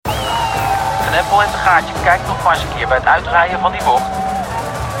drempel en het gaatje kijkt nog maar eens een keer bij het uitrijden van die bocht.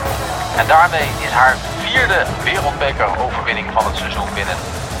 En daarmee is haar 4e wereldbeker-overwinning van het seizoen binnen.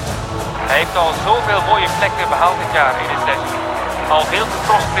 Hij heeft al zoveel mooie plekken behaald dit jaar in dit seizoen. Al veel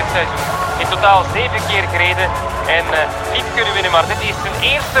gecrossed dit seizoen. In totaal 7 keer gereden en niet kunnen winnen, maar dit is zijn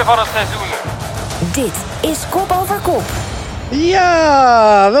eerste van het seizoen. Dit is Kop Over Kop.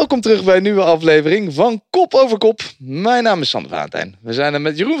 Ja, welkom terug bij een nieuwe aflevering van Kop Over Kop. Mijn naam is Sander Valentijn. We zijn er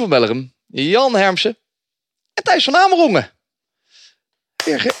met Jeroen van Bellegem, Jan Hermsen en Thijs van Amerongen.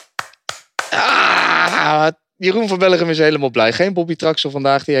 Jeroen van Bellegem is helemaal blij. Geen Bobby Traxel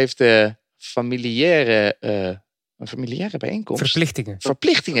vandaag. Die heeft een familiaire bijeenkomst.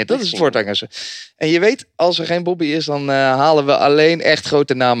 Verplichtingen, dat is het woord Engelse. En je weet, als er geen Bobby is, dan halen we alleen echt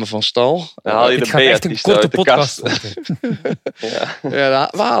grote namen van stal. Dan haal je de echt een korte podcast. Ja,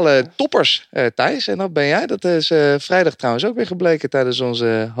 we halen toppers, Thijs. En dat ben jij. Dat is vrijdag trouwens ook weer gebleken tijdens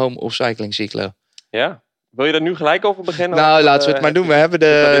onze home of cycling cyclo. Ja. Wil je er nu gelijk over beginnen? Nou, laten we het maar doen. We hebben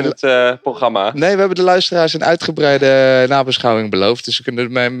in het programma. Nee, we hebben de luisteraars een uitgebreide nabeschouwing beloofd. Dus ze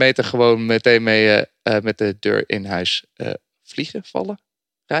kunnen de meter gewoon meteen mee met de deur in huis vliegen, vallen,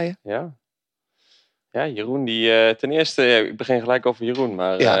 rijden. Ja, Jeroen, die ten eerste... ik begin gelijk over Jeroen,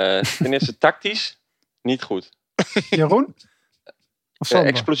 maar ten eerste tactisch, niet goed. Jeroen? Of Sander?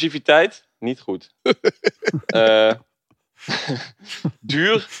 Explosiviteit, niet goed.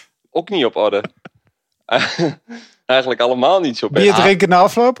 Duur, ook niet op orde. Eigenlijk allemaal niet zo best. Bier drinken na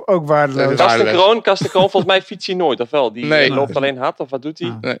afloop, ook waardeloos. Kastenkroon, volgens mij fietst hij nooit, of wel? Die loopt alleen hard, of wat doet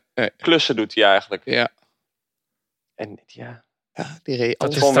hij? Nee. Klussen doet hij eigenlijk. Ja. En ja... die reed Dat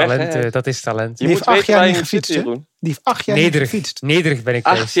alles. is talent, weg, dat is talent. Je Die moet heeft 8 weten jaar waar je niet moet gefietst, zitten, hè? Jeroen. Die heeft 8 jaar niet gefietst. Nederig ben ik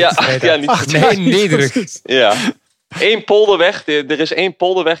thuis. 8 jaar niet gefietst. Nee, nederig. Ja. 1 polderweg. Er is 1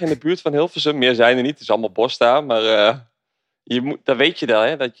 polderweg in de buurt van Hilversum. Meer zijn er niet. Het is allemaal bos daar. Maar dan weet je daar,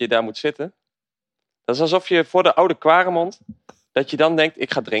 hè, dat je daar moet zitten. Dat is alsof je voor de oude Kwaremond... dat je dan denkt,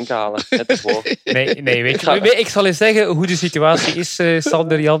 ik ga drinken halen. Net ervoor. Nee, weet je. Ik zal eens zeggen hoe de situatie is,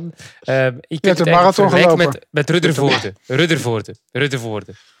 Sander, Jan. Ik heb het eigenlijk vergelijkt met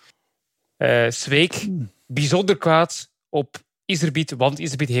Ruddervoorde. Zweek, bijzonder kwaad op Iserbiet, want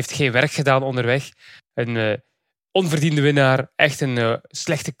Iserbiet heeft geen werk gedaan onderweg. Een onverdiende winnaar, echt een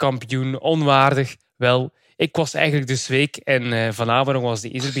slechte kampioen, onwaardig. Wel, ik was eigenlijk de Zweek en Van Amerongen was de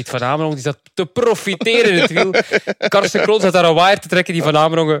Iserbiet. Van Amerongen die zat te profiteren in het wiel. Karsten Kroon zat daar een waaier te trekken, die Van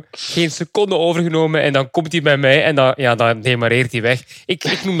Amerongen geen seconde overgenomen. En dan komt hij bij mij en dan demareert hij weg.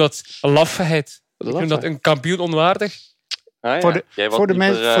 Ik noem dat lafheid. Ik noem dat een kampioen onwaardig. Ah, ja. Voor de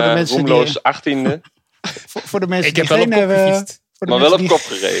mensen roemloos 18e. Voor de mensen Ik heb die wel op kop gefietst. Maar wel op kop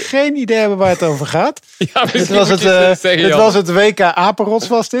gereden. Geen idee hebben waar het over gaat. Ja, Dit was het WK Apenrots,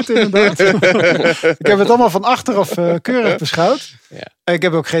 was dit inderdaad. Ik heb het allemaal van achteraf keurig beschouwd. Ja. Ik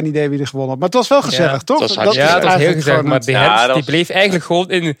heb ook geen idee wie er gewonnen had. Maar het was wel gezellig, toch? Het was heel gezellig. Maar de Hermst, die bleef eigenlijk gewoon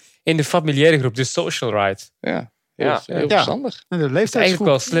in de familiaire groep. De social ride. Heel verstandig. En de Dat is eigenlijk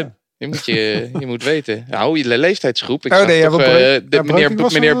wel slim. Je moet weten. Nou, je leeftijdsgroep. Ik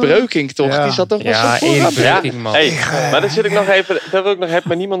meneer Breukink toch? Die zat toch wel zo Erik Breukink, man. Maar daar zit ik nog even. Daar wil ik nog even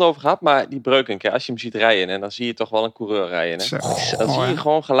met niemand over gehad. Maar die Breukink, als je hem ziet rijden, en dan zie je toch wel een coureur rijden. Hè? Dan zie je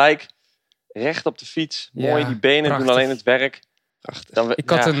gewoon gelijk recht op de fiets. Mooi, die benen prachtig. doen alleen het werk. Prachtig. Ik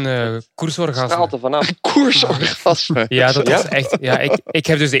had een koersorgasme. Straalt er vanaf. Een koersorgasme. Ja, dat was echt... Ja, ik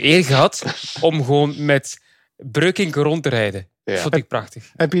heb dus de eer gehad om gewoon met Breukink rond te rijden. Dat vond ik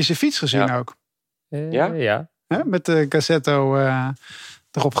prachtig. Heb je zijn fiets gezien ook? Ja. Met de Cassetto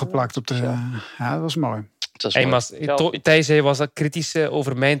erop geplakt. Op de, dat was mooi. Thijs was kritisch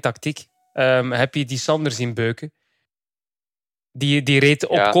over mijn tactiek. Heb je die Sander zien beuken? Die reed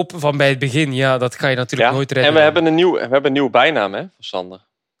op kop van bij het begin. Ja, dat ga je natuurlijk nooit redden. En we hebben een nieuwe bijnaam, hè, voor Sander.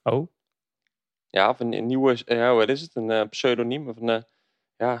 Oh? Ja, of een nieuwe... wat is het? Een pseudoniem? Of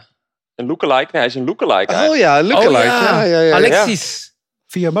een lookalike. Nee, hij is een lookalike. Oh ja, lookalike. Ja. Alexis.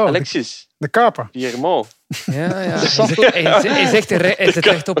 Viamo. Alexis. De Karper. Viamo. Ja. Hij zegt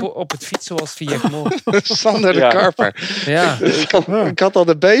recht op het fiets zoals Viamo. Sander de Karper. Ja. Ik had al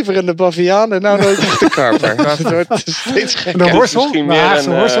de bever en de baviaan en nou ook nog de Karper. Het wordt steeds gekker. De horsel. De Haagse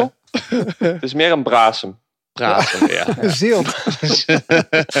horsel. Het is meer een brasem. Zield.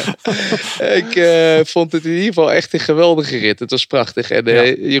 Ik vond het in ieder geval echt een geweldige rit. Het was prachtig. En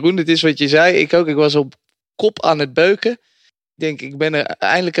Jeroen, het is wat je zei. Ik ook. Ik was op kop aan het beuken. Ik ben er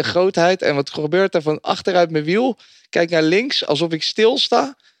eindelijk een grootheid. En wat gebeurt er van achteruit mijn wiel? Kijk naar links, alsof ik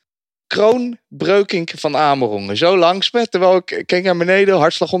stilsta. Kroon, Breukink, Van Amerongen. Zo langs me. Terwijl ik keek naar beneden.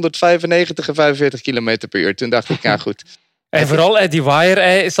 Hartslag 195 en 45 km/h. Toen dacht ik, goed. En vooral die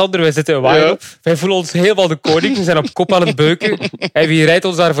waaier, Sander, wij zitten een waaier op. Wij voelen ons helemaal de koning. We zijn op kop aan het beuken. En wie rijdt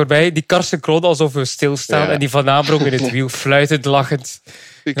ons daar voorbij? Die Karsten Kroon alsof we stilstaan. Ja. En die Van Amerongen in het wiel, fluitend, lachend.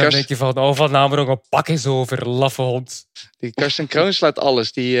 Dan denk je van, Van Amerongen, pak eens over, laffe hond. Die Karsten Kroon slaat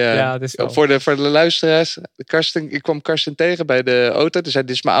alles. Voor de luisteraars. Ik kwam Karsten tegen bij de auto. Toen zei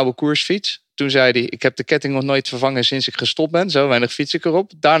dit is mijn oude koersfiets. Toen zei hij, ik heb de ketting nog nooit vervangen sinds ik gestopt ben. Zo weinig fiets ik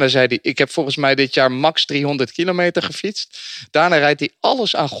erop. Daarna zei hij, ik heb volgens mij dit jaar max 300 kilometer gefietst. Daarna rijdt hij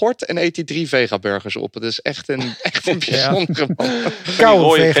alles aan gort en eet hij 3 vegaburgers op. Het is echt een bijzondere man.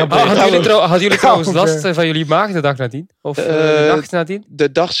 Koude vegaburgers. Hadden jullie trouwens last van jullie maag de dag nadien? Of de nacht nadien?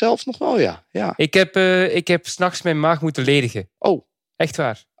 De dag zelf nog wel, ja. Ik heb 's nachts mijn maag moeten ledigen. Oh. Echt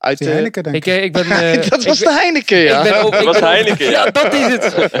waar. Uit de Heineken, denk ik. Dat was de Heineken, ja. Dat was Heineken, ja. Dat is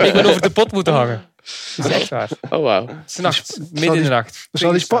het. Ik ben over de pot moeten hangen. Dat is echt waar. Oh, wauw. 's Nachts, midden in de nacht.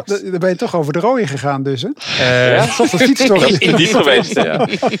 Daar ben je toch over de rode gegaan dus, hè? Zoals de fiets toch. Dat is diep geweest, ja.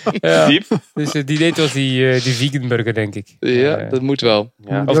 Diep. Dus die deed was die vegan burger, denk ik. Ja, dat moet wel.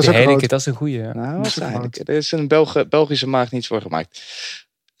 Ja. Of de Heineken, dat is een goeie. Ja. Nou, wat Heineken. Er is een Belgische maag niet voor gemaakt.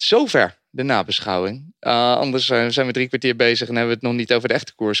 Zover de nabeschouwing. Anders zijn we 3 kwartier bezig en hebben we het nog niet over de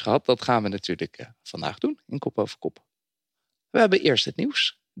echte koers gehad. Dat gaan we natuurlijk vandaag doen, in Kop over Kop. We hebben eerst het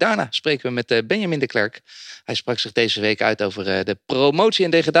nieuws. Daarna spreken we met Benjamin de Klerk. Hij sprak zich deze week uit over de promotie-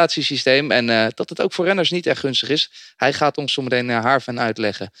 en degradatiesysteem. En dat het ook voor renners niet echt gunstig is. Hij gaat ons zometeen haar van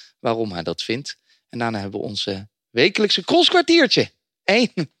uitleggen waarom hij dat vindt. En daarna hebben we ons wekelijkse crosskwartiertje. 1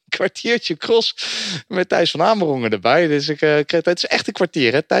 kwartiertje cross met Thijs van Amerongen erbij. Dus het is echt een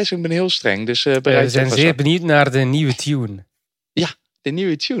kwartier, hè? Thijs, ik ben heel streng. Dus we zijn zeer benieuwd naar de nieuwe tune. Ja, de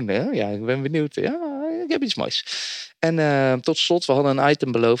nieuwe tune, hè? Ja, ik ben benieuwd. Ja, ik heb iets moois. En tot slot, we hadden een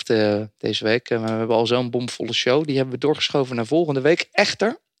item beloofd deze week. We hebben al zo'n bomvolle show. Die hebben we doorgeschoven naar volgende week. Echter,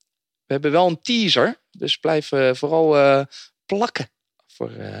 we hebben wel een teaser. Dus blijf vooral plakken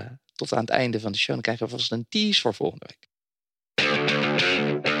tot aan het einde van de show. Dan krijgen we vast een tease voor volgende week.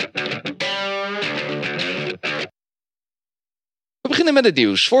 We beginnen met het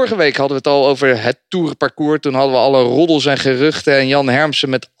nieuws. Vorige week hadden we het al over het tourparcours. Toen hadden we alle roddels en geruchten. En Jan Hermsen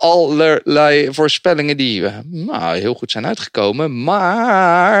met allerlei voorspellingen die heel goed zijn uitgekomen.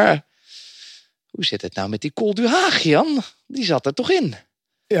 Maar hoe zit het nou met die Col du Haag, Jan? Die zat er toch in?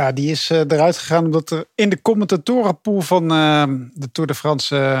 Ja, die is eruit gegaan omdat er in de commentatorenpool van de Tour de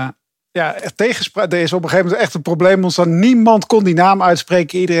France... tegenspraak. Er is op een gegeven moment echt een probleem ontstaan. Niemand kon die naam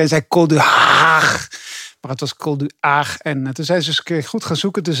uitspreken. Iedereen zei Col du Haag. Maar het was Col du Haag. En toen zijn ze eens een keer goed gaan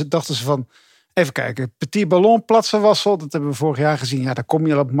zoeken. Dus dachten ze van, even kijken. Petit Ballon, Platsenwassel. Dat hebben we vorig jaar gezien. Ja, daar kom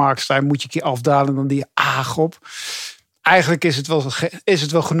je al op Markstein. Moet je een keer afdalen en dan die Haag op. Eigenlijk is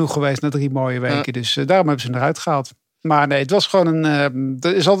het wel genoeg geweest na 3 mooie weken. Dus daarom hebben ze hem eruit gehaald. Maar nee, het was gewoon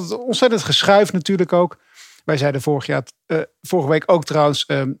er is altijd ontzettend geschuif natuurlijk ook. Wij zeiden vorige week ook trouwens,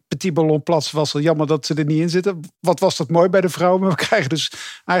 Petit Ballon Platsenwassel. Jammer dat ze er niet in zitten. Wat was dat mooi bij de vrouwen. Maar we krijgen dus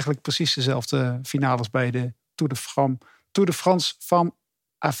eigenlijk precies dezelfde finales bij de Tour de France Femme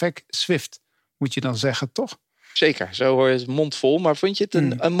avec Zwift. Moet je dan zeggen, toch? Zeker, zo hoor je het mond vol. Maar vond je het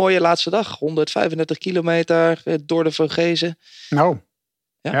een mooie laatste dag? 135 kilometer door de Vogezen. Nou,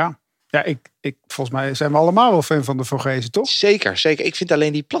 ja. Ja, volgens mij zijn we allemaal wel fan van de Vogezen, toch? Zeker. Ik vind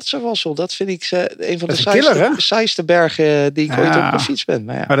alleen die Platsenwassel, dat vind ik een van de saaiste bergen die ik ooit op de fiets ben.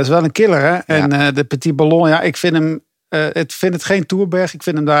 Maar dat is wel een killer, hè? En de Petit Ballon, ik vind hem, vind het geen tourberg. Ik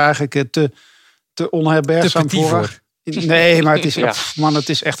vind hem daar eigenlijk te onherbergzaam voor. Nee, maar het is, het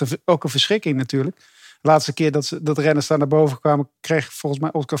is echt ook een verschrikking natuurlijk. De laatste keer dat de renners daar naar boven kwamen, kreeg volgens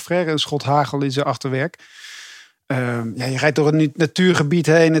mij Oscar Freire een schot hagel in zijn achterwerk. Je rijdt door een natuurgebied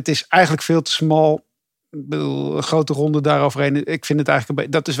heen. Het is eigenlijk veel te smal. Een grote ronde daaroverheen. Ik vind het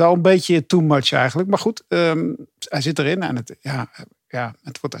eigenlijk dat is wel een beetje too much eigenlijk. Maar goed, hij zit erin. En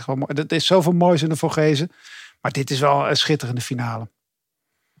het wordt echt wel mooi. Er is zoveel moois in de Vogezen. Maar dit is wel een schitterende finale.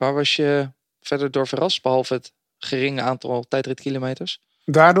 Waar was je verder door verrast? Behalve het geringe aantal tijdritkilometers?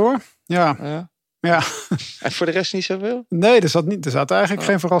 Daardoor? Ja. En voor de rest niet zoveel? Nee, er zat eigenlijk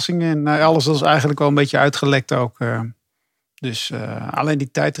geen verrassing in. Alles was eigenlijk wel een beetje uitgelekt ook. Dus alleen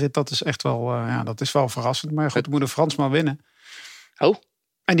die tijdrit, dat is echt wel, dat is wel verrassend. Maar goed, moet een Fransman winnen. Oh.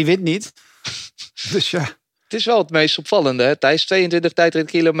 En die wint niet. Dus ja. Het is wel het meest opvallende, hè? Thijs, 22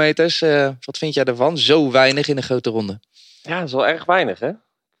 tijdritkilometers. Wat vind jij ervan? Zo weinig in een grote ronde. Ja, dat is wel erg weinig, hè?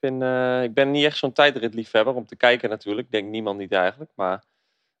 Ik ben niet echt zo'n tijdritliefhebber om te kijken natuurlijk. Ik denk niemand niet eigenlijk, maar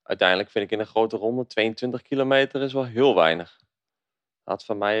uiteindelijk vind ik in een grote ronde 22 kilometer is wel heel weinig. Dat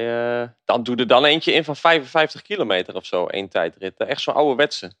van mij, dan doe er dan eentje in van 55 kilometer of zo, 1 tijdrit. Echt zo'n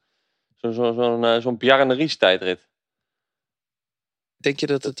ouderwetse. Zo'n Bjarne Ries tijdrit. Denk je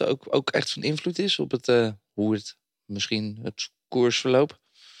dat het ook echt van invloed is op hoe het misschien het koersverloop?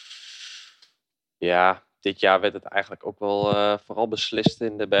 Ja, dit jaar werd het eigenlijk ook wel vooral beslist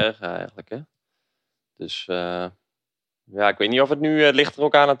in de bergen eigenlijk. Hè? Dus ja, ik weet niet of het nu ligt er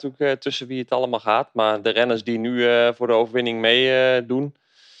ook aan natuurlijk tussen wie het allemaal gaat. Maar de renners die nu voor de overwinning meedoen,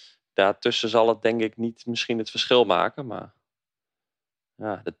 daartussen zal het denk ik niet misschien het verschil maken. Maar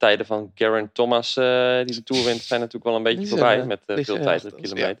ja, de tijden van Geraint Thomas die de Tour wint zijn natuurlijk wel een beetje Die voorbij zijn, met liggen veel tijd achter op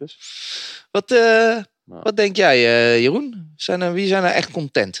ons, kilometers. Wat denk jij, Jeroen? Wie zijn er echt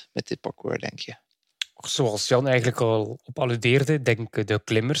content met dit parcours, denk je? Zoals Jan eigenlijk al op alludeerde, denk ik de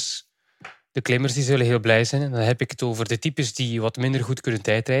klimmers. De klimmers die zullen heel blij zijn. En dan heb ik het over de types die wat minder goed kunnen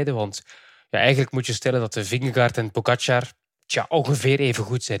tijdrijden. Want ja, eigenlijk moet je stellen dat de Vingegaard en Pogacar ongeveer even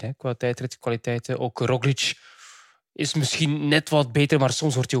goed zijn hè, qua tijdritkwaliteiten. Ook Roglic is misschien net wat beter, maar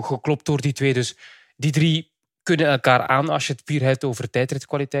soms wordt hij ook geklopt door die twee. Dus die drie kunnen elkaar aan als je het puur hebt over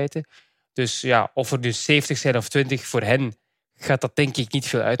tijdritkwaliteiten. Dus ja, of er nu 70 zijn of 20, voor hen gaat dat denk ik niet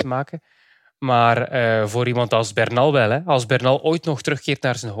veel uitmaken. Maar voor iemand als Bernal wel. Hè. Als Bernal ooit nog terugkeert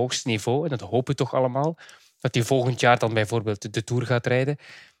naar zijn hoogste niveau, en dat hopen we toch allemaal, dat hij volgend jaar dan bijvoorbeeld de Tour gaat rijden.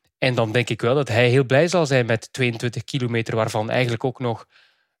 En dan denk ik wel dat hij heel blij zal zijn met 22 kilometer, waarvan eigenlijk ook nog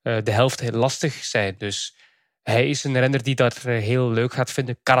de helft heel lastig zijn. Dus hij is een renner die dat heel leuk gaat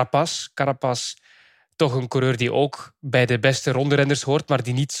vinden. Carapaz, toch een coureur die ook bij de beste rondrenners hoort, maar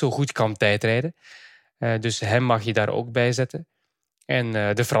die niet zo goed kan tijdrijden. Dus hem mag je daar ook bij zetten. En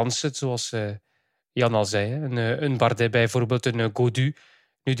de Fransen, zoals Jan al zei, een Bardet bijvoorbeeld, een Gaudu,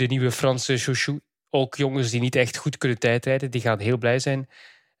 nu de nieuwe Franse chouchou. Ook jongens die niet echt goed kunnen tijdrijden, die gaan heel blij zijn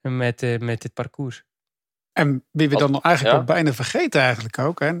met dit parcours. En wie we dan nog eigenlijk al bijna vergeten eigenlijk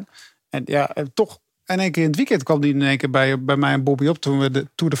ook. Hè? En ja, toch in één keer in het weekend kwam die in één keer bij mij en Bobby op toen we de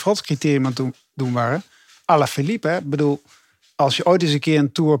Tour de France criterium aan het doen waren. Alaphilippe, hè? Ik bedoel, als je ooit eens een keer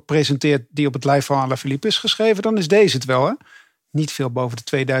een Tour presenteert die op het lijf van Alaphilippe is geschreven, dan is deze het wel, hè? Niet veel boven de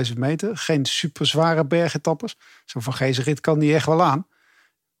 2000 meter. Geen super zware bergetappes. Zo'n Van Gezenrit kan die echt wel aan.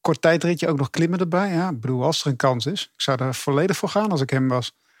 Kort tijdritje, ook nog klimmen erbij. Ja, ik bedoel, als er een kans is. Ik zou er volledig voor gaan als ik hem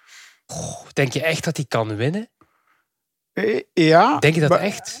was. Denk je echt dat hij kan winnen? Ja. Denk je dat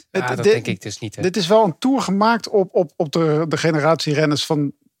echt? Dat denk ik dus niet. Hè. Dit is wel een Tour gemaakt op de generatie renners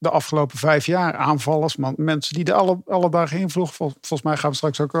van de afgelopen 5 jaar. Aanvallers, mensen die er alle dagen invloegen. Volgens mij gaan we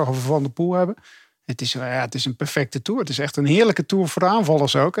straks ook over Van der Poel hebben. Het is een perfecte Tour. Het is echt een heerlijke Tour voor de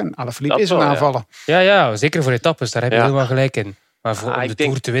aanvallers ook. En Alaphilippe is een aanvaller. Ja, zeker voor etappes. Daar heb je helemaal gelijk in. Maar om de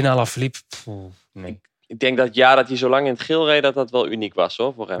Tour te winnen, Alaphilippe... Nee. Ik denk dat dat hij zo lang in het geel reed, dat wel uniek was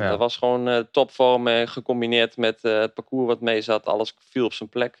hoor, voor hem. Ja. Dat was gewoon topvorm gecombineerd met het parcours wat mee zat. Alles viel op zijn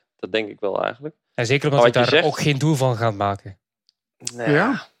plek. Dat denk ik wel eigenlijk. En zeker omdat hij daar ook geen doel van gaat maken. Nee,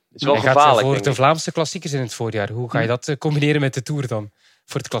 ja. Het is wel hij gevaarlijk. Gaat voor de Vlaamse klassiekers in het voorjaar. Hoe ga je dat combineren met de Tour dan?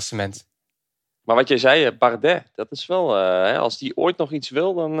 Voor het klassement. Maar wat jij zei, Bardet, dat is wel... als die ooit nog iets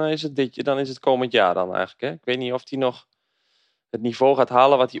wil, dan is het komend jaar dan eigenlijk. Hè? Ik weet niet of hij nog het niveau gaat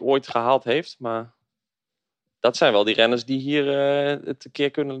halen wat hij ooit gehaald heeft. Maar dat zijn wel die renners die hier het een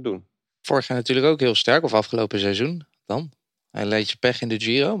keer kunnen doen. Vorig jaar natuurlijk ook heel sterk, of afgelopen seizoen dan. Een leedje pech in de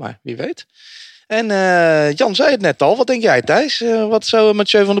Giro, maar wie weet. En Jan zei het net al. Wat denk jij, Thijs? Wat zou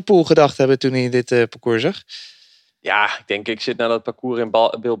Mathieu van der Poel gedacht hebben toen hij dit parcours zag? Ja, ik zit naar dat parcours in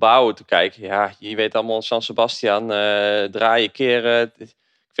Bilbao te kijken. Ja, je weet allemaal, San Sebastian, draaien, keren. Ik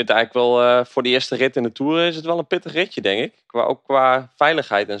vind eigenlijk wel, voor de eerste rit in de Tour is het wel een pittig ritje, denk ik. Ook qua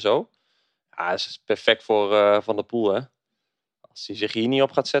veiligheid en zo. Ja, het is perfect voor Van der Poel, hè. Als hij zich hier niet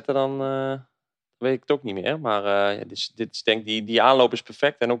op gaat zetten, dan weet ik het ook niet meer. Maar dit is denk ik, die aanloop is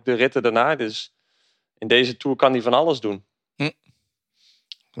perfect. En ook de ritten daarna. Dus in deze Tour kan hij van alles doen.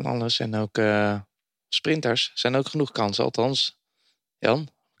 Van alles en ook... sprinters zijn ook genoeg kansen, althans. Jan,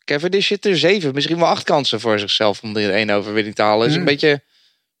 Cavendish zit er 7, misschien wel 8 kansen voor zichzelf om de 1 overwinning te halen. Is een beetje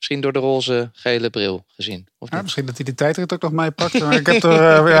misschien door de roze gele bril gezien. Of niet? Misschien dat hij de tijdrit ook nog meepakt. Maar ik heb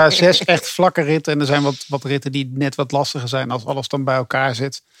er 6 echt vlakke ritten. En er zijn wat ritten die net wat lastiger zijn als alles dan bij elkaar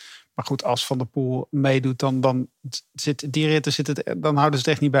zit. Maar goed, als Van der Poel meedoet, dan zit die ritten dan houden ze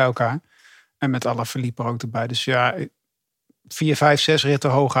het echt niet bij elkaar. En met Alaphilippe er ook erbij. Dus ja, 4, 5, 6 ritten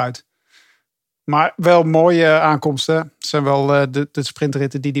hooguit. Maar wel mooie aankomsten. Het zijn wel de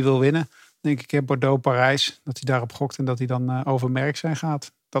sprintritten die hij wil winnen. Denk ik, Bordeaux, Parijs. Dat hij daarop gokt en dat hij dan over Merckx zijn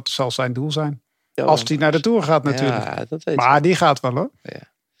gaat. Dat zal zijn doel zijn. Ja, als hij naar de Tour gaat natuurlijk. Ja, dat weet maar die gaat wel hoor.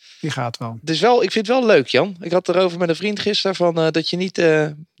 Ja. Die gaat wel. Dus ik vind het wel leuk, Jan. Ik had erover met een vriend gisteren van dat je niet...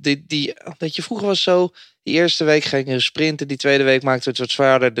 dat je vroeger was zo... Die eerste week ging je sprinten. Die tweede week maakte het wat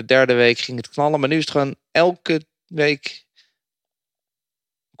zwaarder. De derde week ging het knallen. Maar nu is het gewoon elke week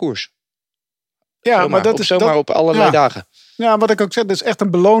koers. Ja, maar dat is zomaar op allerlei dagen. Ja, wat ik ook zeg, dat is echt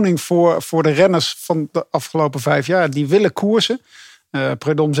een beloning voor de renners van de afgelopen 5 jaar. Die willen koersen.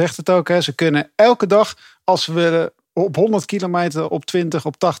 Prudhomme zegt het ook. Hè, ze kunnen elke dag, als ze willen, op 100 kilometer, op 20,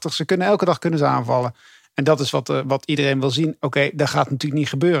 op 80, ze kunnen elke dag aanvallen. En dat is wat iedereen wil zien. Oké, dat gaat natuurlijk niet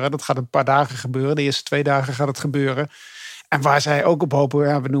gebeuren. Dat gaat een paar dagen gebeuren. De eerste 2 dagen gaat het gebeuren. En waar zij ook op hopen,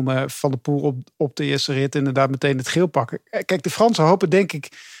 ja, we noemen Van der Poel op de eerste rit inderdaad meteen het geel pakken. Kijk, de Fransen hopen denk ik,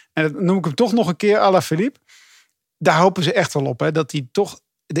 en dat noem ik hem toch nog een keer, Alaphilippe. Daar hopen ze echt wel op. Hè, dat hij toch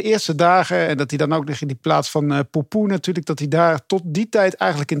de eerste dagen, en dat hij dan ook nog in die plaats van Poupou natuurlijk, dat hij daar tot die tijd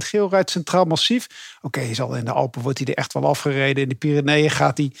eigenlijk in het geel rijdt, centraal massief. Oké, hij zal in de Alpen wordt hij er echt wel afgereden. In de Pyreneeën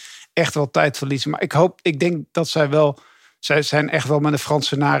gaat hij echt wel tijd verliezen. Maar ik denk dat zij zijn echt wel met een Frans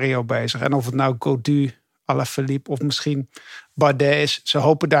scenario bezig. En of het nou Gaudu, Alaphilippe of misschien Bardet is, ze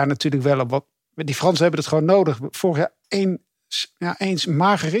hopen daar natuurlijk wel op. Wat, die Fransen hebben het gewoon nodig. Vorig jaar eens een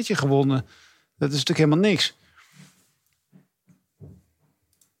mager ritje gewonnen. Dat is natuurlijk helemaal niks.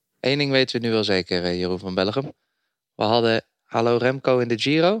 Eén ding weten we nu wel zeker, Jeroen van Bellegem. We hadden Hallo Remco in de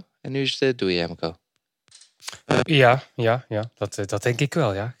Giro. En nu is het Doei Remco. Ja, dat denk ik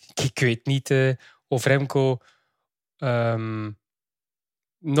wel, ja. Ik weet niet of Remco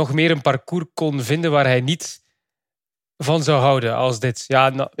nog meer een parcours kon vinden waar hij niet van zou houden als dit.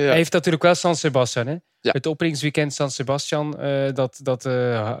 Ja. Hij heeft natuurlijk wel San Sebastian, hè. Ja. Het openingsweekend San Sebastian, dat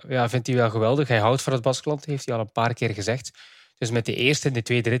vindt hij wel geweldig. Hij houdt van het Baskeland, heeft hij al een paar keer gezegd. Dus met de eerste en de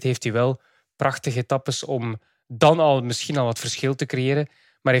tweede rit heeft hij wel prachtige etappes om dan al misschien al wat verschil te creëren.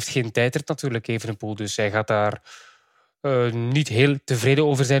 Maar heeft geen tijdrit natuurlijk, Evenepoel. Dus hij gaat daar niet heel tevreden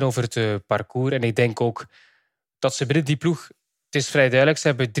over zijn over het parcours. En ik denk ook dat ze binnen die ploeg... Het is vrij duidelijk, ze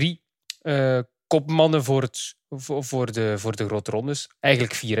hebben 3 kopmannen voor de grote rondes.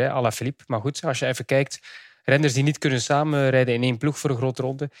 Eigenlijk 4, hè, Alaphilippe. Maar goed, als je even kijkt... Renners die niet kunnen samenrijden in één ploeg voor een grote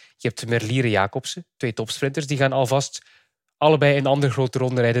ronde. Je hebt Merlier en Jacobsen, 2 topsprinters. Die gaan alvast allebei een andere grote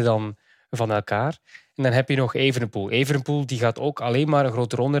ronde rijden dan van elkaar. En dan heb je nog Evenepoel. Evenepoel die gaat ook alleen maar een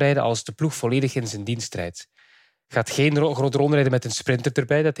grote ronde rijden als de ploeg volledig in zijn dienst rijdt. Gaat geen grote ronde rijden met een sprinter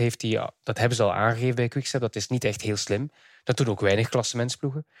erbij. Dat hebben ze al aangegeven bij Quickstep. Dat is niet echt heel slim. Dat doen ook weinig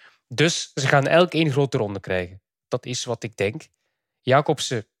klassementsploegen. Dus ze gaan elk 1 grote ronde krijgen. Dat is wat ik denk.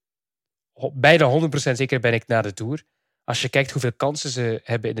 Jacobsen, bijna 100% zeker ben ik na de Tour. Als je kijkt hoeveel kansen ze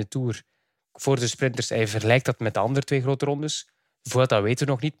hebben in de Tour voor de sprinters, hij vergelijkt dat met de andere 2 grote rondes. Vuelta weten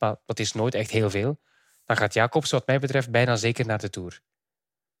we nog niet, maar dat is nooit echt heel veel. Dan gaat Jacobsen, wat mij betreft, bijna zeker naar de Tour.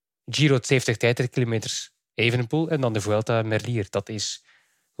 Giro 70 tijdritkilometers Evenepoel en dan de Vuelta Merlier. Dat is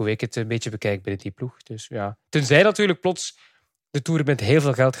hoe ik het een beetje bekijk binnen die ploeg. Dus ja. Tenzij natuurlijk plots de Tour met heel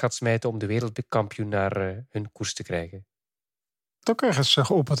veel geld gaat smijten om de wereldkampioen naar hun koers te krijgen. Het ook ergens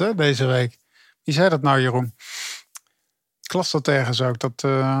geopperd, hè, deze week. Wie zei dat nou, Jeroen? Ik las dat ergens ook, dat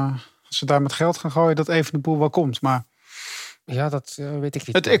als ze daar met geld gaan gooien, dat Evenepoel wel komt. Maar ja, dat weet ik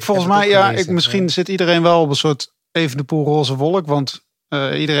niet. Volgens mij, misschien zit iedereen wel op een soort Evenepoel roze wolk, want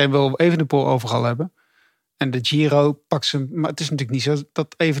iedereen wil Evenepoel overal hebben. En de Giro pakt ze, maar het is natuurlijk niet zo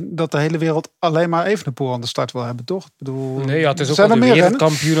dat de hele wereld alleen maar Evenepoel aan de start wil hebben, toch? Ik bedoel, nee, ja, het is ook wel de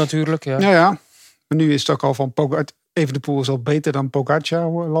wereldkampioen natuurlijk. Ja. Ja. Maar nu is het ook al van Evenepoel is al beter dan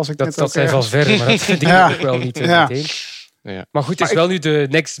Pogacar, las ik net. Dat zijn wel verder, maar dat vind ik ook wel niet meteen. Ja. Maar goed, het is wel nu de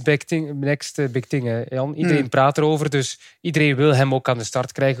next big thing, hè, Jan. Iedereen praat erover, dus iedereen wil hem ook aan de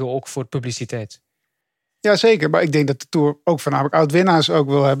start krijgen, ook voor publiciteit. Ja, zeker. Maar ik denk dat de Tour ook voornamelijk oud-winnaars ook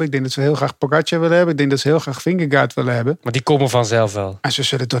wil hebben. Ik denk dat ze heel graag Pogacar willen hebben. Ik denk dat ze heel graag Vingegaard willen hebben. Maar die komen vanzelf wel. En ze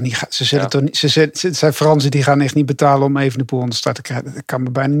zullen toch niet gaan. Ze zijn Fransen die gaan echt niet betalen om Evenepoel aan de start te krijgen. Dat kan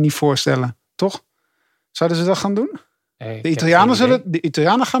me bijna niet voorstellen. Toch? Zouden ze dat gaan doen? De Italianen gaan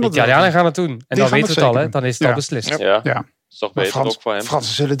dat doen. Gaan het doen. En dan weten we het al, hè? Dan is het al beslist. Ja. Is toch beter ook voor hem.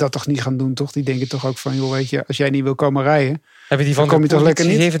 Fransen zullen dat toch niet gaan doen, toch? Die denken toch ook van, joh, weet je, als jij niet wil komen rijden, hebben die van dan kom je toch lekker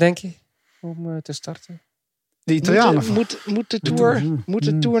niet gegeven, denk je? Om te starten? De Italianen. Moet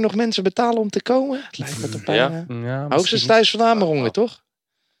de Tour nog mensen betalen om te komen? Het lijkt me toch bijna. Hoogstens Thijs van Amerongen, toch?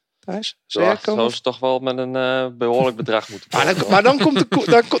 Thijs? Zou ze toch wel met een behoorlijk bedrag moeten komen. Maar dan komt de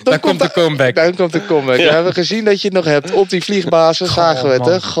comeback. Dan komt de comeback. Ja. We hebben gezien dat je het nog hebt. Op die vliegbasis zagen we het,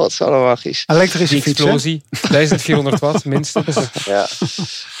 hè? Godzallemagisch. Elektrische explosie. 1400 watt, minstens. Ja.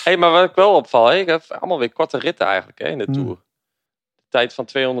 Hey, maar wat ik wel opval, hè? Ik heb allemaal weer korte ritten eigenlijk, hè, in de Tour. De tijd van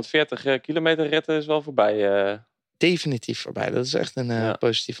 240 kilometer ritten is wel voorbij. Definitief voorbij. Dat is echt een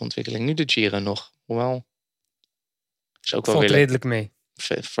positieve ontwikkeling. Nu de Giro nog. Hoewel. Is ook wel redelijk mee.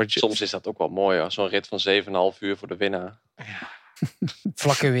 Soms is dat ook wel mooi, hoor. Zo'n rit van 7,5 uur voor de winnaar. Ja.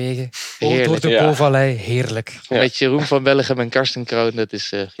 Vlakke wegen. Heerlijk, Door de ja. Po-vallei. Heerlijk. Ja. Met Jeroen van Bellegem en Karsten Kroon, dat is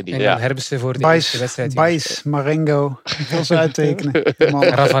genieten. En Ja. dan Herbesten voor de eerste wedstrijd. Bijs, Marengo. Ik wil ze uittekenen. Man,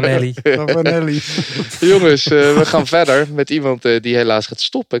 Ravanelli. Ravanelli. Jongens, we gaan verder met iemand die helaas gaat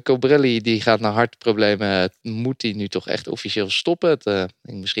stoppen. Cobrelli die gaat naar hartproblemen. Moet hij nu toch echt officieel stoppen? Het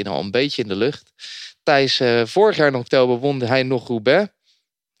hing misschien al een beetje in de lucht. Thijs, vorig jaar in oktober won hij nog Roubaix.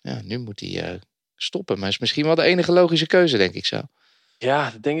 Ja, nu moet hij stoppen. Maar is misschien wel de enige logische keuze, denk ik zo. Ja,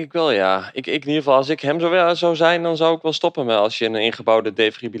 dat denk ik wel, ja. Ik in ieder geval, als ik hem zou zijn, dan zou ik wel stoppen met als je een ingebouwde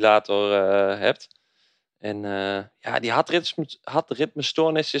defibrillator hebt. En ja, die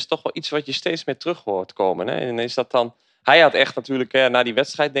hartritmestoornis is toch wel iets wat je steeds meer terug hoort komen. Hè? En is dat dan... Hij had echt natuurlijk, na die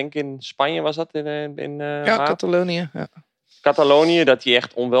wedstrijd, denk ik in Spanje was dat, in Ja, maart? Catalonië. Ja. Catalonië, dat hij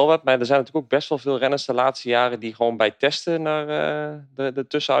echt onwel werd. Maar er zijn natuurlijk ook best wel veel renners de laatste jaren die gewoon bij testen naar er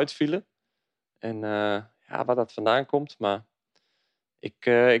tussenuit vielen. En ja, waar dat vandaan komt, maar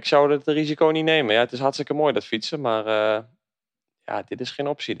ik zou het risico niet nemen. Ja, het is hartstikke mooi dat fietsen, maar ja, dit is geen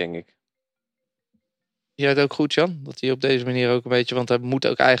optie, denk ik. Jij het ook goed, Jan? Dat hij op deze manier ook een beetje... Want hij moet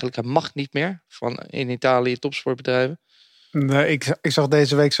ook eigenlijk... Hij mag niet meer van in Italië topsportbedrijven. Nee, ik zag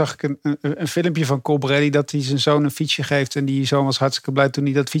deze week een filmpje van Colbrelli dat hij zijn zoon een fietsje geeft. En die zoon was hartstikke blij toen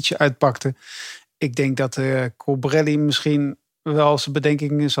hij dat fietsje uitpakte. Ik denk dat Colbrelli misschien wel zijn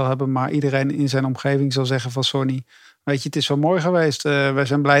bedenkingen zal hebben. Maar iedereen in zijn omgeving zal zeggen van Sonny... Weet je, het is wel mooi geweest. Wij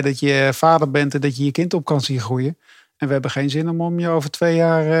zijn blij dat je vader bent en dat je je kind op kan zien groeien. En we hebben geen zin om je over 2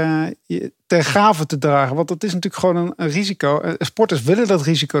 jaar ter gave te dragen. Want dat is natuurlijk gewoon een risico. Sporters willen dat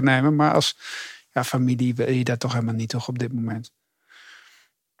risico nemen. Maar als familie wil je dat toch helemaal niet toch op dit moment.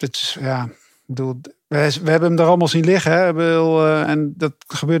 Het is, ja, ik bedoel, we hebben hem er allemaal zien liggen. Hè? En dat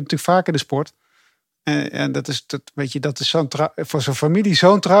gebeurt natuurlijk vaak in de sport. En dat is voor zijn familie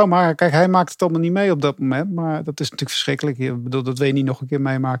zo'n trauma. Kijk, hij maakt het allemaal niet mee op dat moment. Maar dat is natuurlijk verschrikkelijk. Ik bedoel, dat wil je niet nog een keer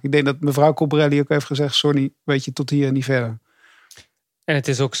meemaken. Ik denk dat mevrouw Colbrelli ook heeft gezegd... Sorry, weet je, tot hier en niet verder. En het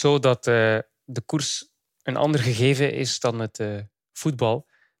is ook zo dat de koers een ander gegeven is dan het voetbal.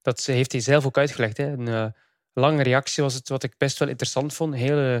 Dat heeft hij zelf ook uitgelegd. Hè. Een lange reactie was het, wat ik best wel interessant vond. Een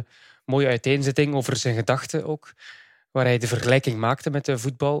hele mooie uiteenzetting over zijn gedachten ook. Waar hij de vergelijking maakte met de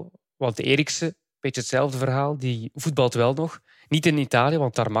voetbal. Want de Eriksen, beetje hetzelfde verhaal. Die voetbalt wel nog. Niet in Italië,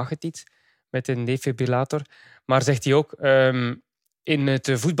 want daar mag het niet. Met een defibrillator. Maar zegt hij ook... in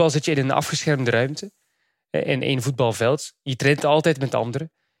het voetbal zit je in een afgeschermde ruimte. In één voetbalveld. Je traint altijd met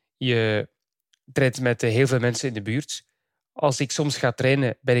anderen. Je traint met heel veel mensen in de buurt. Als ik soms ga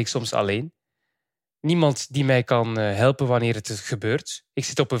trainen, ben ik soms alleen. Niemand die mij kan helpen wanneer het gebeurt. Ik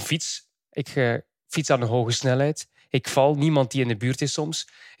zit op een fiets. Ik fiets aan een hoge snelheid. Ik val. Niemand die in de buurt is soms.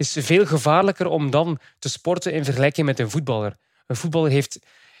 Het is veel gevaarlijker om dan te sporten in vergelijking met een voetballer. Een voetballer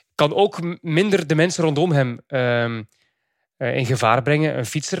kan ook minder de mensen rondom hem in gevaar brengen. Een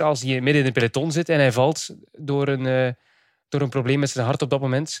fietser, als hij midden in een peloton zit en hij valt door een probleem met zijn hart op dat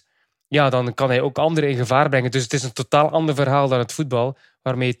moment, ja, dan kan hij ook anderen in gevaar brengen. Dus het is een totaal ander verhaal dan het voetbal,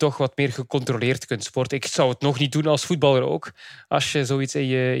 waarmee je toch wat meer gecontroleerd kunt sporten. Ik zou het nog niet doen als voetballer ook, als je zoiets in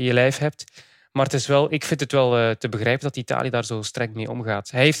je lijf hebt. Maar ik vind het wel te begrijpen dat Italië daar zo streng mee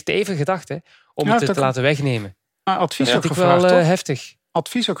omgaat. Hij heeft het even gedacht, hè, om het te laten wegnemen. Advies Dat ook vind ik gevraagd, wel toch? heftig.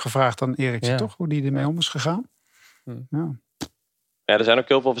 Advies ook gevraagd aan Eriksen, Ja. toch? Hoe die ermee om is gegaan. Ja. Ja, er zijn ook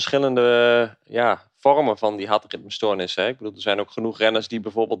heel veel verschillende vormen van die hartritmestoornis. Hè. Ik bedoel, er zijn ook genoeg renners die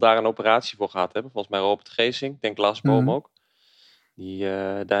bijvoorbeeld daar een operatie voor gehad hebben. Volgens mij Robert Geesing, ik denk Lars Boom ook.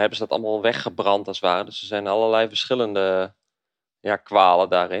 Daar hebben ze dat allemaal weggebrand als het ware. Dus er zijn allerlei verschillende kwalen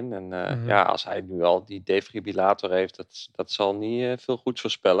daarin. En als hij nu al die defibrillator heeft, dat zal niet veel goeds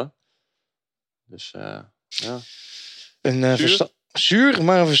voorspellen. Dus ja. Zuur,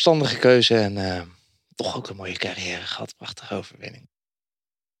 maar een verstandige keuze. En toch ook een mooie carrière gehad. Prachtige overwinning.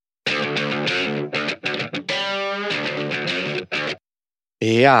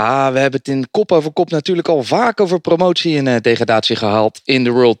 Ja, we hebben het in kop over kop natuurlijk al vaak over promotie en degradatie gehaald in de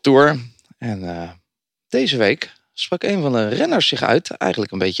World Tour. En deze week sprak een van de renners zich uit,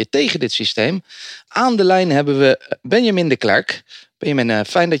 eigenlijk een beetje tegen dit systeem. Aan de lijn hebben we Benjamin de Klerk. Benjamin,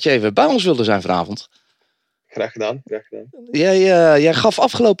 fijn dat je even bij ons wilde zijn vanavond. Graag gedaan. Jij gaf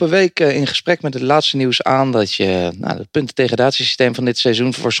afgelopen week in gesprek met het laatste nieuws aan dat je het puntendegradatiesysteem van dit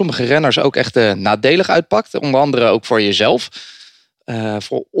seizoen voor sommige renners ook echt nadelig uitpakt. Onder andere ook voor jezelf.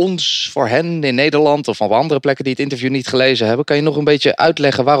 Voor ons, voor hen in Nederland of op andere plekken die het interview niet gelezen hebben. Kan je nog een beetje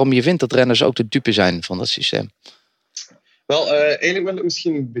uitleggen waarom je vindt dat renners ook de dupe zijn van dat systeem? Wel, eigenlijk wil ik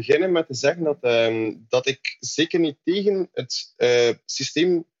misschien beginnen met te zeggen dat ik zeker niet tegen het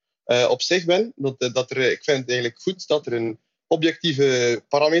systeem op zich ben. Ik vind het eigenlijk goed dat er een objectieve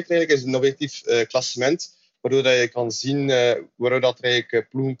parameter eigenlijk is, een objectief klassement, waardoor dat je kan zien waardoor dat er eigenlijk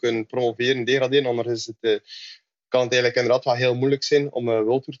ploegen kunnen promoveren, degraderen. Anders kan het eigenlijk inderdaad wel heel moeilijk zijn om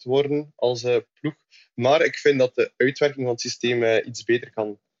World Tour te worden als ploeg. Maar ik vind dat de uitwerking van het systeem iets beter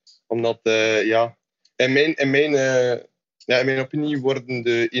kan. Omdat, in mijn opinie worden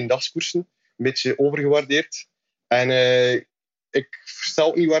de eendagskoersen een beetje overgewaardeerd. En ik verstel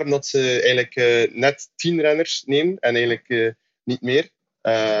ook niet waarom dat ze eigenlijk net 10 renners nemen en eigenlijk niet meer.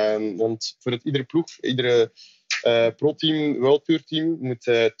 Want voor iedere ploeg, iedere pro-team, World Tour team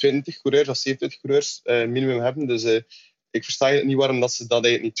moet 20 coureurs of 27 coureurs minimum hebben. Dus ik versta eigenlijk niet waarom dat ze dat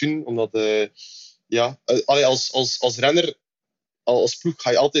eigenlijk niet doen. Omdat als renner, als ploeg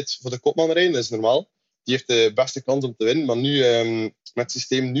ga je altijd voor de kopman rijden, dat is normaal. Die heeft de beste kans om te winnen. Maar nu, met het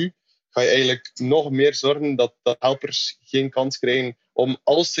systeem nu, ga je eigenlijk nog meer zorgen dat helpers geen kans krijgen om,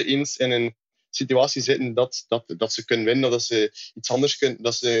 als ze eens in een situatie zitten dat ze kunnen winnen, of dat ze iets anders kunnen,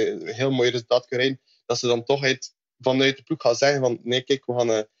 dat ze een heel mooi resultaat kunnen rijden, dat ze dan toch vanuit de ploeg gaan zeggen van nee, kijk, we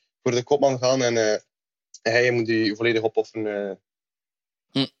gaan voor de kopman gaan en hij moet die volledig opofferen.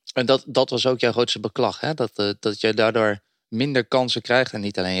 En dat was ook jouw grootste beklag, hè? Dat je daardoor minder kansen krijgt. En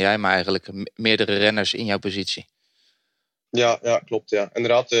niet alleen jij, maar eigenlijk meerdere renners in jouw positie. Ja, klopt. Ja.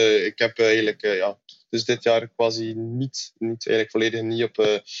 Inderdaad, ik heb eigenlijk dus dit jaar quasi niet eigenlijk volledig niet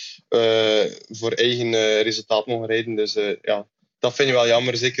op voor eigen resultaat mogen rijden. Dus dat vind je wel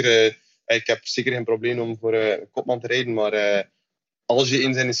jammer. Zeker, ik heb zeker geen probleem om voor kopman te rijden, maar als je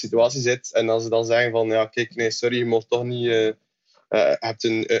eens in een situatie zit en als ze dan zeggen van ja, kijk, nee, sorry, je mag toch niet, hebt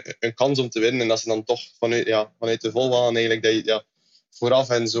een kans om te winnen, en dat ze dan toch vanuit de volwagen eigenlijk dat je vooraf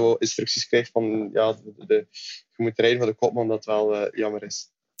en zo instructies krijgt van je moet rijden voor de kopman, dat wel jammer is.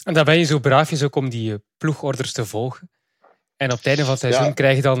 En dan ben je zo braafjes ook om die ploegorders te volgen. En op het einde van het seizoen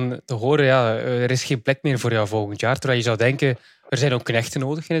krijg je dan te horen, er is geen plek meer voor jou volgend jaar. Terwijl je zou denken, er zijn ook knechten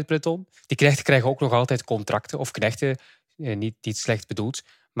nodig in het peloton. Die knechten krijgen ook nog altijd contracten. Of knechten, niet slecht bedoeld,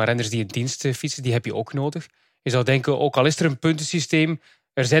 maar renners die in dienst fietsen, die heb je ook nodig. Je zou denken, ook al is er een puntensysteem,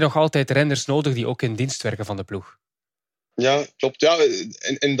 er zijn nog altijd renners nodig die ook in dienst werken van de ploeg. Ja, klopt. Ja,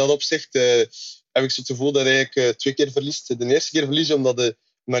 in dat opzicht heb ik zo het gevoel dat je 2 keer verliest. De eerste keer verlies je omdat je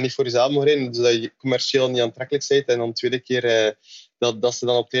maar niet voor jezelf mag rijden, dus dat je commercieel niet aantrekkelijk bent. En dan de tweede keer dat ze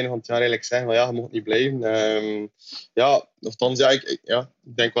dan op het einde van het jaar eigenlijk zeggen van je moet niet blijven. Nochtans, ik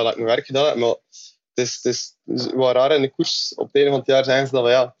denk wel dat ik mijn werk gedaan heb, maar het is wel raar in de koers. Op het einde van het jaar zeggen ze dat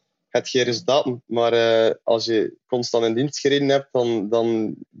je hebt geen resultaten. Maar als je constant in dienst gereden hebt,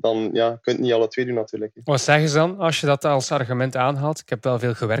 dan kun je het niet alle twee doen natuurlijk. Wat zeggen ze dan als je dat als argument aanhaalt? Ik heb wel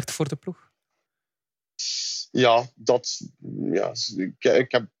veel gewerkt voor de ploeg.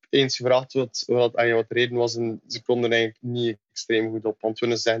 Ik heb eens gevraagd wat de reden was en ze konden eigenlijk niet extreem goed op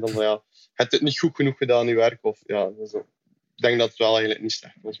antwoorden. Ze zeggen dan van je hebt het niet goed genoeg gedaan in je werk. Of, zo. Ik denk dat het wel eigenlijk niet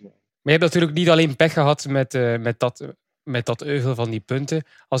slecht was. Maar je hebt natuurlijk niet alleen pech gehad met dat euvel van die punten.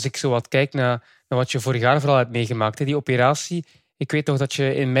 Als ik zo wat kijk naar wat je vorig jaar vooral hebt meegemaakt, die operatie. Ik weet nog dat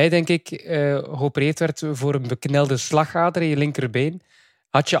je in mei, denk ik, geopereerd werd voor een beknelde slagader in je linkerbeen.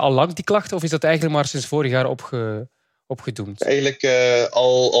 Had je al lang die klachten of is dat eigenlijk maar sinds vorig jaar opgedoemd? Eigenlijk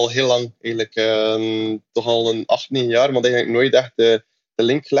al heel lang. Eigenlijk toch al een 8-9 jaar, maar eigenlijk nooit echt de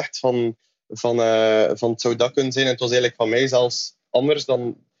link gelegd van het zou dat kunnen zijn. En het was eigenlijk van mij zelfs anders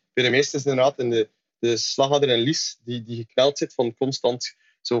dan bij de meesten inderdaad. In de slagader en lies die gekneld zit van constant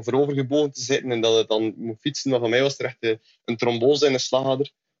zo voorovergebogen te zitten en dat het dan moet fietsen. Maar van mij was er echt een trombose in de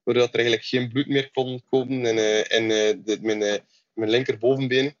slagader, waardoor er eigenlijk geen bloed meer kon komen in mijn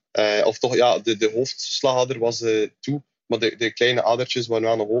linkerbovenbeen. Of toch, de hoofdslagader was toe, maar de kleine adertjes waren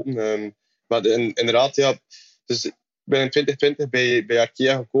wel nog open. Maar inderdaad, dus ik ben in 2020 bij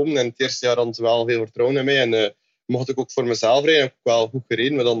Arkea gekomen en het eerste jaar hadden ze wel veel vertrouwen in mij en mocht ik ook voor mezelf rijden. Heb ik wel goed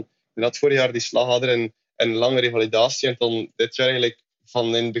gereden, maar dan inderdaad vorig jaar die slagader en een lange revalidatie en dan dit jaar eigenlijk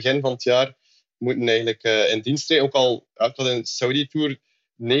van in het begin van het jaar moeten eigenlijk in dienst rijden. Ook al ik had in de Saudi Tour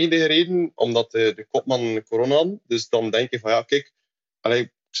 9e gereden, omdat de kopman corona had. Dus dan denk je van kijk,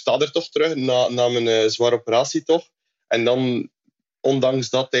 ik sta er toch terug na mijn zware operatie toch. En dan, ondanks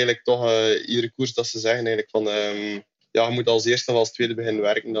dat eigenlijk toch iedere koers dat ze zeggen eigenlijk van je moet als eerste of als tweede beginnen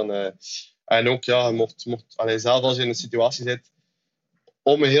werken. Dan, en ook je mocht zelf als je in een situatie zit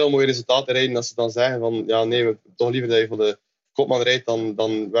om een heel mooi resultaat te rijden, als ze dan zeggen van nee, we toch liever dat je voor de kopman rijdt,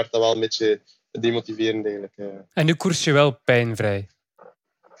 dan werd dat wel een beetje demotiverend eigenlijk. En nu koers je wel pijnvrij?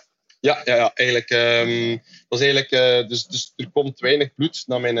 Ja, eigenlijk. Dat is eigenlijk dus er komt weinig bloed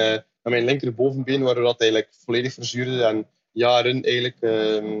naar mijn linkerbovenbeen, waardoor dat eigenlijk volledig verzuurde en jaren eigenlijk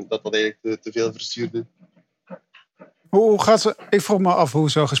dat eigenlijk te veel verzuurde. Hoe gaat ze? Ik vroeg me af hoe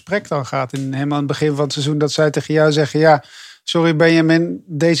zo'n gesprek dan gaat. Helemaal aan het begin van het seizoen dat zij tegen jou zeggen, sorry Benjamin,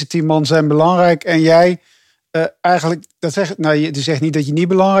 deze 10 man zijn belangrijk en jij eigenlijk, je zegt niet dat je niet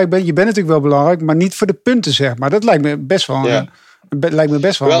belangrijk bent. Je bent natuurlijk wel belangrijk, maar niet voor de punten, zeg maar. Dat lijkt me best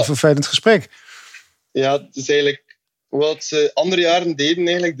wel, een vervelend gesprek. Ja, het is eigenlijk wat ze andere jaren deden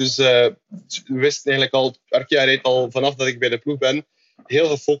eigenlijk. Dus we wisten eigenlijk al, Arkia reed al vanaf dat ik bij de ploeg ben, heel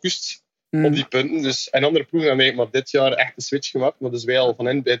gefocust op die punten. Dus, en andere ploegen hebben eigenlijk maar dit jaar echt de switch gemaakt. Maar dus wij al van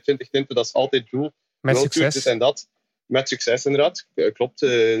in bij 2020, dat is altijd het doel. Met World Tour, succes. dit en dat. Met succes inderdaad. Klopt,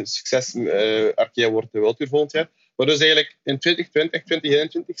 succes. Arkia wordt de World Tour volgend jaar. Maar dus eigenlijk in 2020,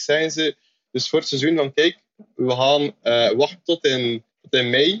 2021 zijn ze dus voor het seizoen van kijk, we gaan wachten tot in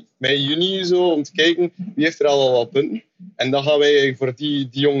mei, juni zo, om te kijken wie heeft er al wat punten. En dan gaan wij voor die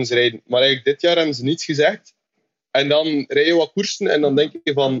jongens rijden. Maar eigenlijk dit jaar hebben ze niets gezegd. En dan rij je wat koersen en dan denk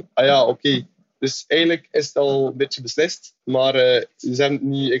je van, oké. Dus eigenlijk is het al een beetje beslist, maar ze hebben het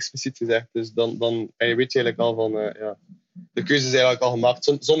niet expliciet gezegd. Dus dan weet je eigenlijk al van, de keuze is eigenlijk al gemaakt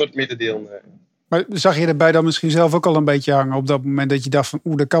zonder het mee te delen. Maar zag je erbij dan misschien zelf ook al een beetje hangen op dat moment dat je dacht van,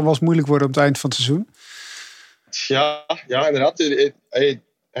 dat kan wel eens moeilijk worden op het eind van het seizoen? Ja, inderdaad. Er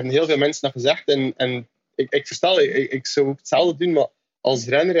hebben heel veel mensen dat gezegd. En ik versta, ik zou ook hetzelfde doen, maar als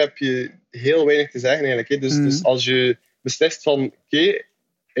renner heb je heel weinig te zeggen eigenlijk. Hè. Dus als je beslist van, oké,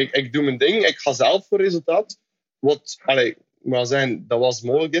 ik doe mijn ding, ik ga zelf voor resultaat. Maar zeggen, dat was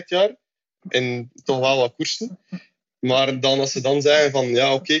mogelijk dit jaar. En toch wel wat koersen. Maar dan, als ze dan zeggen van,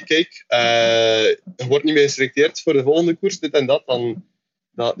 kijk, je wordt niet meer geselecteerd voor de volgende koers, dit en dat, dan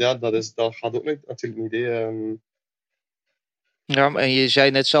dat gaat ook natuurlijk niet. Ja, en je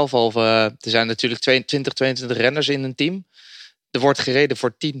zei net zelf al, er zijn natuurlijk 22 renners in een team. Er wordt gereden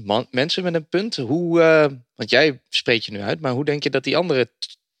voor 10 mensen met een punt. Want jij spreekt je nu uit, maar hoe denk je dat die andere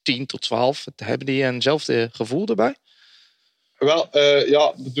 10 tot 12, hebben die eenzelfde gevoel erbij? Wel,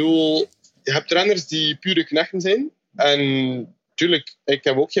 bedoel, je hebt renners die pure knechten zijn. En natuurlijk, ik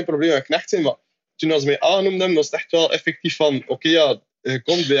heb ook geen probleem met knecht zijn, maar toen als ze mij aangenomen hebben, was het echt wel effectief van, je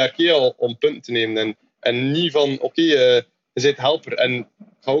komt bij Arkea om punten te nemen. En niet van, je bent helper. En ik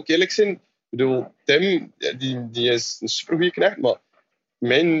ga ook eerlijk zijn, ik bedoel, Tim, die is een supergoeie knecht, maar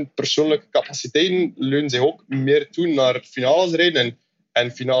mijn persoonlijke capaciteiten leunen zich ook meer toe naar finales rijden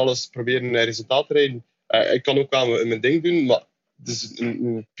en finales proberen resultaten te rijden. Ik kan ook aan mijn ding doen, maar dus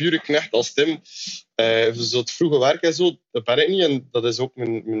een pure knecht als Tim, zo het vroege werk en zo, dat ben ik niet. En dat is ook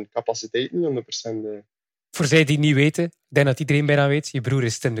mijn capaciteit niet, 100%. Voor zij die het niet weten, ik denk dat iedereen bijna weet, je broer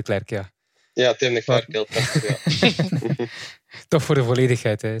is Tim de Klerk, ja. Ja, Tim de Klerk, heel vast, ja. Toch voor de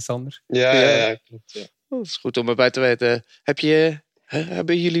volledigheid, hè, Sander? Ja, klopt. Ja. Dat is goed om erbij te weten.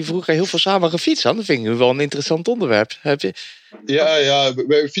 Hebben jullie vroeger heel veel samen gefietst? Dat vind ik wel een interessant onderwerp. Ja,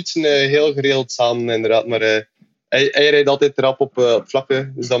 wij fietsen heel geregeld samen, inderdaad. Maar hij rijdt altijd rap op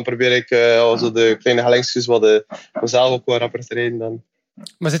vlakken. Dus dan probeer ik zo de kleine hellingsjes mezelf ook wat rapper te rijden dan.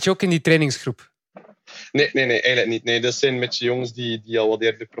 Maar zit je ook in die trainingsgroep? Nee, eigenlijk niet. Nee, dat zijn een beetje jongens die al wat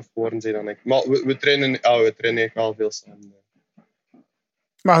eerder prof geworden zijn dan ik. Maar we trainen eigenlijk al veel samen.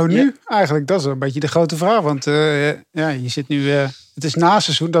 Maar hoe nu eigenlijk? Dat is een beetje de grote vraag. Want je zit nu... het is na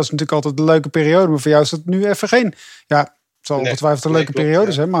seizoen, dat is natuurlijk altijd een leuke periode. Maar voor jou is dat nu even geen... Ja, het zal ongetwijfeld een leuke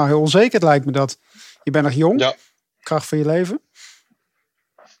periode zijn. Maar heel onzeker lijkt me dat. Je bent nog jong. Ja. Kracht van je leven.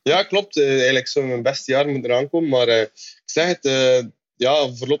 Ja, klopt. Eigenlijk zou mijn beste jaar moeten eraan komen. Maar ik zeg het,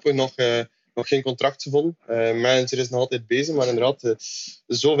 voorlopig nog geen contract gevonden. Manager is nog altijd bezig, maar inderdaad,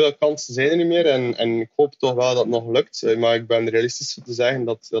 zoveel kansen zijn er niet meer. En ik hoop toch wel dat het nog lukt. Maar ik ben realistisch om te zeggen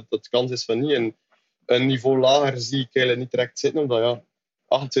dat het kans is van niet. En een niveau lager zie ik eigenlijk niet direct zitten, omdat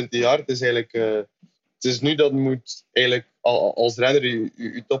 28 jaar, het is eigenlijk... het is nu dat je moet eigenlijk als renner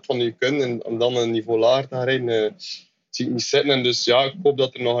je top van je kunnen en om dan een niveau lager te gaan rijden, zie ik niet zitten. En dus ik hoop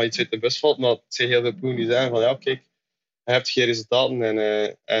dat er nog iets uit de bus valt, maar het zijn heel veel ploegen die zeggen van kijk, je hebt geen resultaten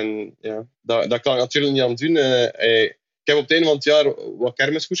en dat kan ik natuurlijk niet aan doen. Ik heb op het einde van het jaar wat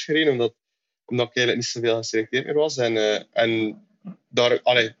kermiskoers gereden, omdat ik eigenlijk niet zoveel geselecteerd meer was. En daar,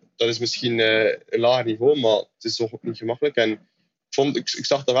 dat is misschien een lager niveau, maar het is toch ook niet gemakkelijk. En ik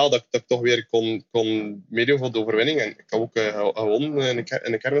zag dan wel dat ik toch weer kon meedoen voor de overwinning. En ik heb ook gewonnen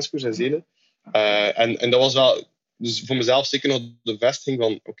in de kermiskoers in Zelen. En dat was wel dus voor mezelf zeker nog de vestiging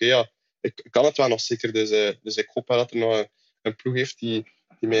van ik kan het wel nog zeker. Dus ik hoop wel dat er nog een ploeg heeft die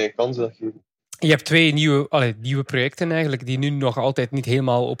mij een kans wil geven. Je hebt 2 nieuwe projecten eigenlijk, die nu nog altijd niet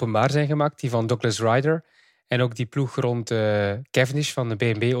helemaal openbaar zijn gemaakt. Die van Douglas Ryder en ook die ploeg rond Cavendish van de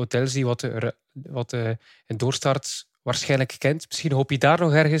B&B Hotels, die wat een doorstart waarschijnlijk kent. Misschien hoop je daar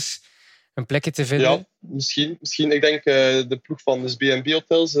nog ergens een plekje te vinden. Ja, misschien. Ik denk de ploeg van de B&B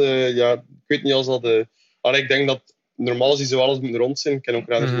Hotels. Ik weet niet als dat ik denk dat normaal zie zo alles moeten rond zijn. Ik kan ook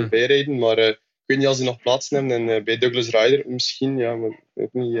renners erbij rijden, maar ik weet niet als die nog plaatsen hebben. En bij Douglas Ryder misschien, maar ik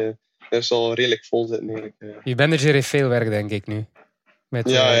weet niet. Dat zal redelijk vol zitten eigenlijk. Je manager heeft veel werk, denk ik, nu. Met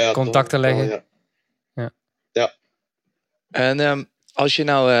contacten toch, leggen. wel, En als je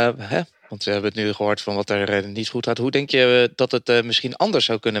nou, want we hebben het nu gehoord van wat er niet goed gaat. Hoe denk je dat het misschien anders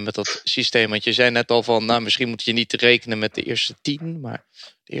zou kunnen met dat systeem? Want je zei net al van, nou, misschien moet je niet rekenen met de eerste 10, maar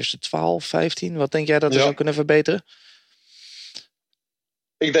de eerste 12, 15. Wat denk jij dat er zou kunnen verbeteren?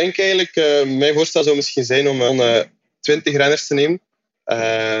 Ik denk eigenlijk, mijn voorstel zou misschien zijn om 20 renners te nemen.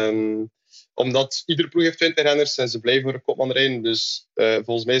 Omdat iedere ploeg heeft 20 renners en ze blijven voor een kopman rijden. Dus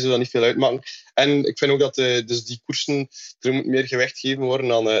volgens mij zou dat niet veel uitmaken. En ik vind ook dat dus die koersen, er moet meer gewicht gegeven worden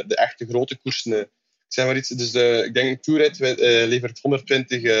dan de echte grote koersen. Ik zeg maar iets, dus ik denk een toerrit levert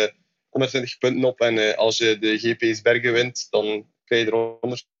 120 punten op. En als je de GPS Bergen wint, dan krijg je er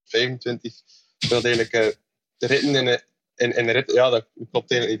 125. Dat eigenlijk de ritten in de rit, ja, dat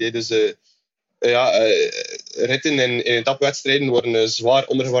klopt eigenlijk niet. Dus ritten in etapewedstrijden worden zwaar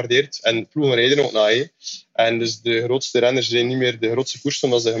ondergewaardeerd. En ploegen rijden ook naar. En dus de grootste renners zijn niet meer de grootste koersen,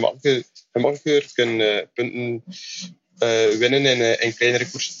 omdat ze gemakkelijker kunnen punten winnen in kleinere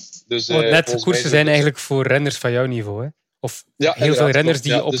koersen. Dus, net koersen zijn eigenlijk voor renners van jouw niveau, hè? Of heel veel renners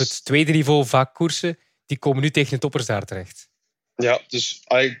die op het tweede niveau vaak koersen, die komen nu tegen de toppers daar terecht. Ja, dus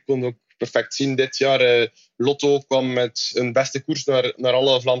ik kon ook perfect zien dit jaar. Lotto kwam met een beste koers naar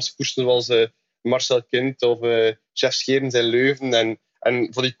alle Vlaamse koersen, zoals Marcel Kind of Chef Scherens in Leuven.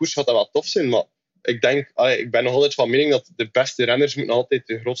 En voor die koers gaat dat wel tof zijn, maar ik ben nog altijd van mening dat de beste renners moeten altijd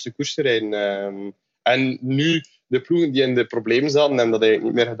de grootste koersen rijden. En nu, de ploegen die in de problemen zaten, hebben dat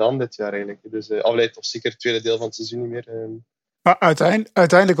eigenlijk niet meer gedaan dit jaar eigenlijk. Dus toch zeker het tweede deel van het seizoen niet meer. Maar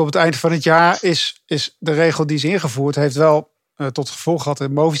uiteindelijk op het eind van het jaar is de regel die is ingevoerd, heeft wel tot gevolg gehad.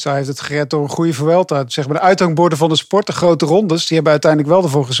 En Movistar heeft het gered door een goede Vuelta. Zeg maar de uithangborden van de sport, de grote rondes, die hebben uiteindelijk wel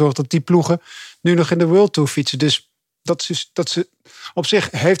ervoor gezorgd dat die ploegen nu nog in de World Tour fietsen. Dus op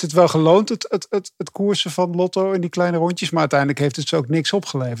zich heeft het wel geloond, het koersen van Lotto in die kleine rondjes. Maar uiteindelijk heeft het ze ook niks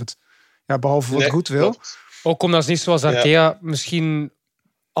opgeleverd. Ja, behalve wat goed wil. Ook omdat ze niet zoals Arkea misschien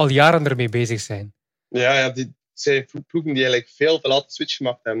al jaren ermee bezig zijn. Ja, die zijn ploegen die eigenlijk veel te laat de switch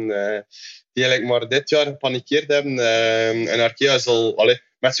gemaakt hebben. Die eigenlijk maar dit jaar gepanikeerd hebben. En Arkea is al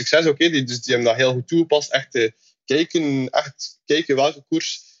met succes oké. Die hebben dat heel goed toegepast. Echt kijken welke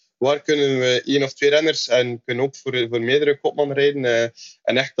koers. Waar kunnen we 1 of 2 renners en kunnen ook voor meerdere kopman rijden.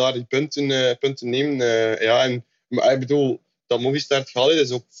 En echt daar die punten nemen. Maar ik bedoel, dat Movistar het gehaald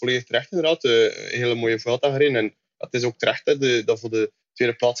is ook volledig terecht inderdaad. Een hele mooie Vuelta gereden. En het is ook terecht dat voor de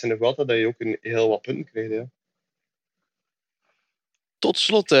tweede plaats in de Vuelta dat je ook heel wat punten krijgt. Ja. Tot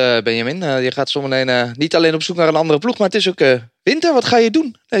slot, Benjamin. Je gaat zometeen niet alleen op zoek naar een andere ploeg, maar het is ook winter. Wat ga je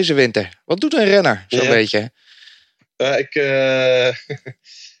doen deze winter? Wat doet een renner, zo'n beetje? Ik ben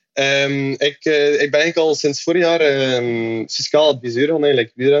eigenlijk al sinds vorig jaar fiscaal adviseur van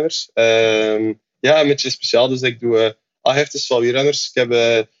eigenlijk wielrenners. Een beetje speciaal, dus ik doe aangiftes van wielrenners.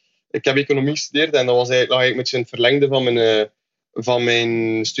 Ik heb economie gestudeerd en dat was eigenlijk een beetje een verlengde van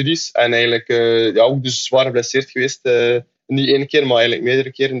mijn studies. En eigenlijk ook dus zwaar geblesseerd geweest. Niet één keer, maar eigenlijk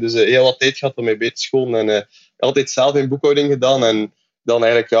meerdere keren. Dus heel wat tijd gehad om mij bij te scholen. En altijd zelf in boekhouding gedaan. En dan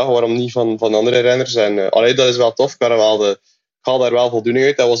eigenlijk, waarom niet van andere renners. En dat is wel tof. Ik haal daar wel voldoening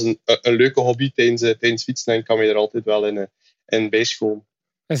uit. Dat was een leuke hobby tijdens fietsen. En ik kan me er altijd wel in bijscholen.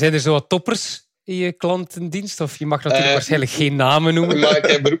 En zijn er zo wat toppers in je klantendienst? Of je mag natuurlijk waarschijnlijk geen namen noemen. Maar ik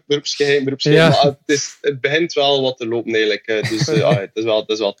heb beroepsgeheim. Ja. Maar het begint wel wat te lopen eigenlijk. Dus het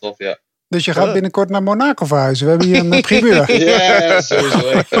is wel tof, ja. Dus je gaat binnenkort naar Monaco verhuizen. We hebben hier een primeur. Ja, sowieso.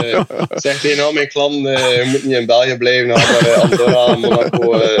 Ik zeg tegen al mijn klanten, je moet niet in België blijven. Maar Andorra,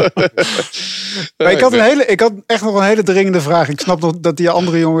 Monaco. Maar ik had echt nog een hele dringende vraag. Ik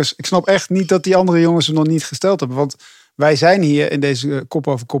snap echt niet dat die andere jongens hem nog niet gesteld hebben. Want wij zijn hier in deze Kop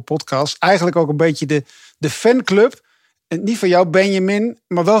over Kop podcast eigenlijk ook een beetje de fanclub. En niet van jou, Benjamin,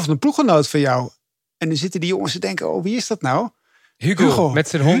 maar wel van een ploeggenoot van jou. En dan zitten die jongens te denken, wie is dat nou? Hugo. Met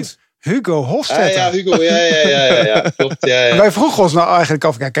zijn hond. Hugo Hofstetter. Ja, Hugo, ja. Klopt, ja. Wij vroegen ons nou eigenlijk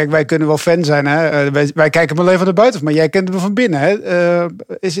af, kijk, wij kunnen wel fan zijn, hè? Wij kijken hem alleen van de buiten, maar jij kent hem van binnen, hè?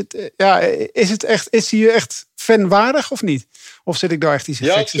 Is hij echt fanwaardig of niet? Of zit ik daar echt iets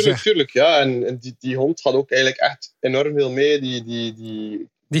geks te zeggen? Tuurlijk, ja. En die hond gaat ook eigenlijk echt enorm veel mee. Die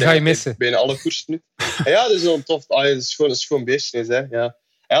ga je missen. Bijna alle koersen nu. Ja, dat is wel tof. Het is gewoon een beestje, hè.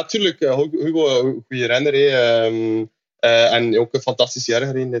 Ja, tuurlijk. Hugo, een goede renner, hè. En ook een fantastisch jaar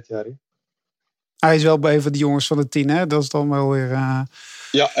gereden dit jaar. Hè. Hij is wel bij een van die jongens van de 10, hè? Dat is dan wel weer...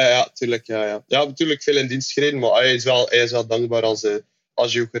 Ja, tuurlijk. Ja, natuurlijk veel in dienst gereden, maar hij is wel dankbaar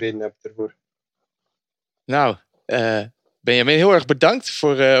als je ook gereden hebt ervoor. Nou, Benjamin, heel erg bedankt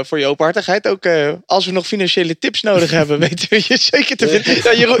voor je openhartigheid. Ook als we nog financiële tips nodig hebben, weten we je zeker te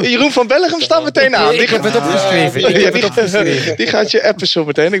vinden. Ja, Jeroen van Bellegem staat meteen aan. Ik heb het opgeschreven. Die gaat je appen zo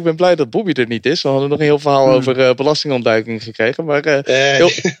meteen. Ik ben blij dat Bobby er niet is. We hadden nog een heel verhaal over belastingontduiking gekregen. Maar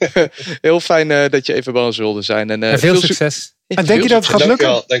heel fijn dat je even bij ons wilde zijn. En veel succes. En denk je dat het gaat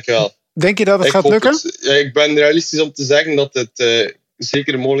lukken? Dankjewel. Denk je dat het gaat lukken? Ik ben realistisch om te zeggen dat het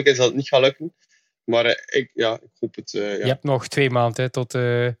zeker mogelijk is dat het niet gaat lukken. Maar ik hoop het. Je hebt nog 2 maanden tot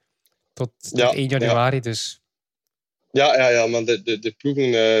 1 januari. Ja. Dus. Ja, maar de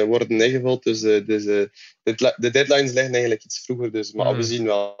ploegen worden ingevuld. Dus de deadlines liggen eigenlijk iets vroeger. Dus, maar we zien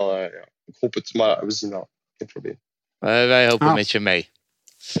wel. Ik hoop het, maar we zien wel. Geen probleem. Wij hopen met je mee.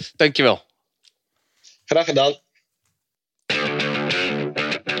 Dankjewel. Graag gedaan.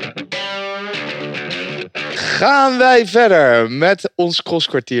 Gaan wij verder met ons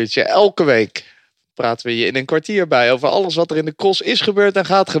crosskwartiertje. Elke week praten we je in een kwartier bij over alles wat er in de cross is gebeurd en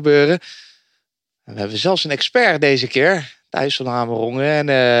gaat gebeuren. En we hebben zelfs een expert deze keer, Thijs van Hamerongen.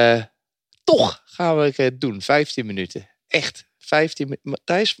 En toch gaan we het doen. 15 minuten. Echt. 15 minuten.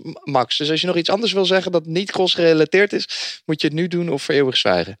 Thijs, max. Dus als je nog iets anders wil zeggen dat niet cross gerelateerd is, moet je het nu doen of voor eeuwig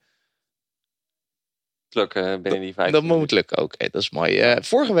zwijgen. Lukken binnen die 15 Dat moet lukken. Oké, dat is mooi.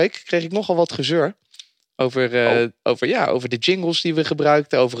 Vorige week kreeg ik nogal wat gezeur. Over de jingles die we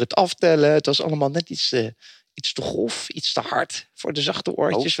gebruikten, over het aftellen. Het was allemaal net iets te grof, iets te hard voor de zachte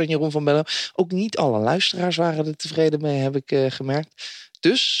oortjes van Jeroen van Bellegem. Ook niet alle luisteraars waren er tevreden mee, heb ik gemerkt.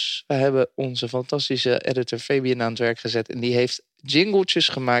 Dus we hebben onze fantastische editor Fabian aan het werk gezet. En die heeft jingletjes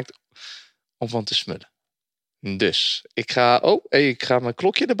gemaakt om van te smullen. Dus ik ga mijn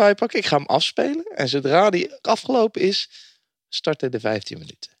klokje erbij pakken. Ik ga hem afspelen. En zodra die afgelopen is, starten de 15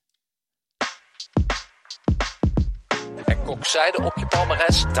 minuten. En kokzijde op je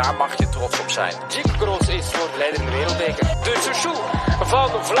palmares, daar mag je trots op zijn. Jake Kroos is voor de leider in de wereldbeker. De Chouchou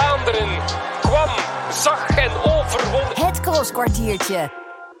van Vlaanderen kwam, zag en overwon. Het crosskwartiertje.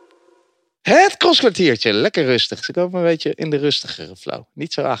 Het crosskwartiertje, lekker rustig. Ze komen een beetje in de rustigere flow.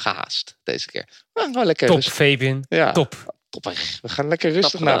 Niet zo gehaast deze keer. Maar gewoon lekker Top, rustig. Fabian. Ja, Top. We gaan lekker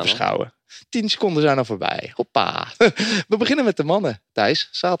rustig nabeschouwen. 10 seconden zijn er voorbij. Hoppa. We beginnen met de mannen. Thijs,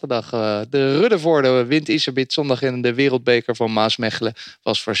 zaterdag de Ruddervoorde wint Iserbyt. Zondag in de wereldbeker van Maasmechelen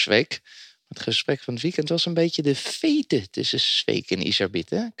was voor Zweek. Het gesprek van het weekend was een beetje de fete tussen Zweek en Iserbyt.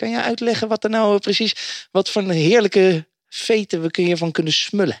 Hè? Kan jij uitleggen wat er nou precies, wat voor een heerlijke fete we hiervan kunnen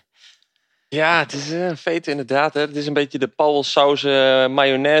smullen? Ja, het is een fete inderdaad. Hè. Het is een beetje de Pauwelsaus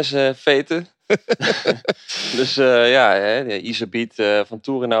mayonaise fete. Dus Iserbyt van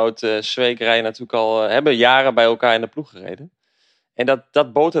Toerenhout, Zweek rijden natuurlijk hebben jaren bij elkaar in de ploeg gereden. En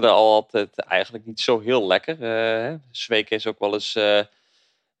dat boterde al altijd eigenlijk niet zo heel lekker. Zweek is ook wel eens...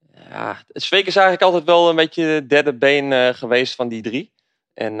 Zweek is eigenlijk altijd wel een beetje de derde been geweest van die 3.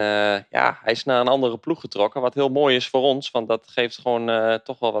 En hij is naar een andere ploeg getrokken. Wat heel mooi is voor ons. Want dat geeft gewoon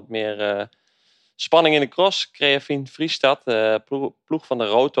toch wel wat meer spanning in de cross. Creavin Friestad, ploeg van de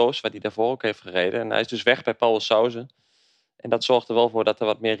Roto's. Waar hij daarvoor ook heeft gereden. En hij is dus weg bij Pauwelsausen. En dat zorgt er wel voor dat er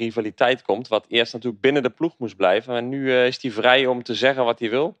wat meer rivaliteit komt. Wat eerst natuurlijk binnen de ploeg moest blijven. En nu is hij vrij om te zeggen wat hij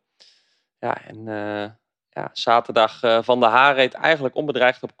wil. Ja, en zaterdag Van der Haar reed eigenlijk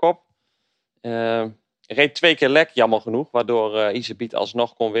onbedreigd op kop. Reed 2 keer lek, jammer genoeg. Waardoor Iserbyt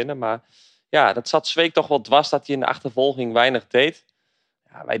alsnog kon winnen. Maar ja, dat zat Zweek toch wel dwars dat hij in de achtervolging weinig deed.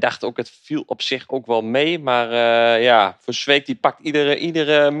 Ja, wij dachten ook, het viel op zich ook wel mee. Maar voor Zweek die pakt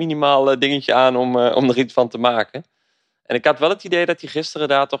iedere minimaal dingetje aan om er iets van te maken. En ik had wel het idee dat hij gisteren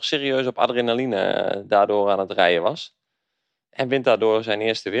daar toch serieus op adrenaline daardoor aan het rijden was. En wint daardoor zijn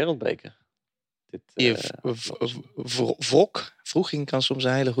eerste wereldbeker. Vroeging kan soms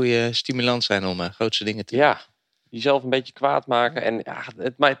een hele goede stimulans zijn om grootste dingen te doen. Ja, jezelf een beetje kwaad maken. En ja,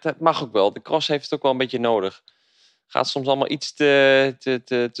 het mag ook wel. De cross heeft het ook wel een beetje nodig. Gaat soms allemaal iets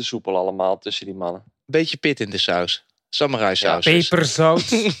te soepel allemaal tussen die mannen. Beetje pit in de saus. Samurai saus. Ja,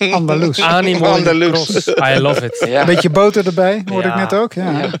 peperzout. Andalous. Animo Andalous. I love it. Ja. Een beetje boter erbij, hoorde ik net ook.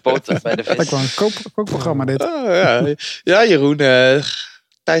 Ja. Boter bij de vis. Dat is wel een kookprogramma dit. Ja, Jeroen.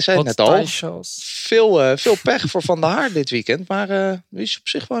 Thijs zei het net al. Veel pech voor Van der Haar dit weekend. Maar die is op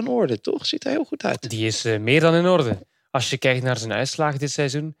zich wel in orde, toch? Ziet er heel goed uit. Die is meer dan in orde. Als je kijkt naar zijn uitslagen dit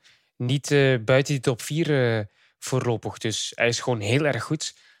seizoen. Niet buiten die top 4 voorlopig. Dus hij is gewoon heel erg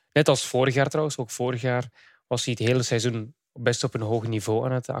goed. Net als vorig jaar trouwens. Ook vorig jaar was hij het hele seizoen best op een hoog niveau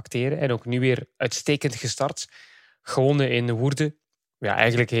aan het acteren. En ook nu weer uitstekend gestart. Gewonnen in Woerden. Ja,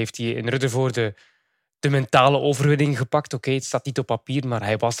 eigenlijk heeft hij in Ruddervoorde de mentale overwinning gepakt. Oké, het staat niet op papier, maar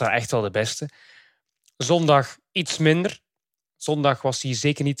hij was daar echt wel de beste. Zondag iets minder. Zondag was hij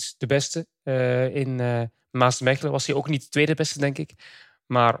zeker niet de beste in Maasmechelen was hij ook niet de tweede beste, denk ik.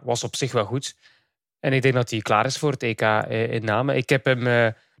 Maar was op zich wel goed. En ik denk dat hij klaar is voor het EK in Namen. Ik heb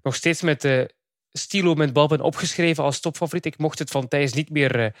hem nog steeds met stilo met balpen opgeschreven als topfavoriet. Ik mocht het van Thijs niet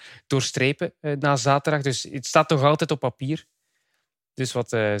meer doorstrepen na zaterdag. Dus het staat nog altijd op papier. Dus wat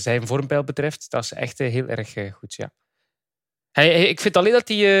zijn vormpeil betreft, dat is echt heel erg goed. Ja. Ik vind alleen dat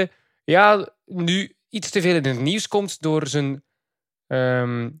hij nu iets te veel in het nieuws komt door zijn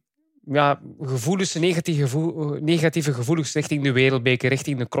gevoelens, negatieve gevoelens richting de wereldbeker,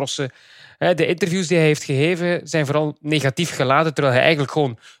 richting de crossen. De interviews die hij heeft gegeven zijn vooral negatief geladen, terwijl hij eigenlijk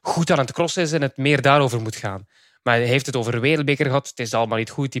gewoon goed aan het crossen is en het meer daarover moet gaan. Maar hij heeft het over de wereldbeker gehad. Het is allemaal niet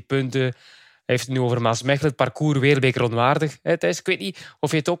goed, die punten. Hij heeft het nu over Maasmechelen, het parcours wereldbeker onwaardig. Thijs, ik weet niet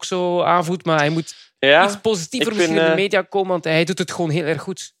of je het ook zo aanvoelt, maar hij moet iets positiever misschien in de media komen, want hij doet het gewoon heel erg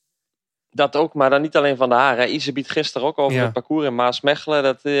goed. Dat ook, maar dan niet alleen van de haren. Iserbyt gisteren ook over het parcours in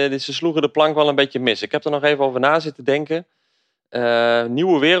Maasmechelen. Ze sloegen de plank wel een beetje mis. Ik heb er nog even over na zitten denken.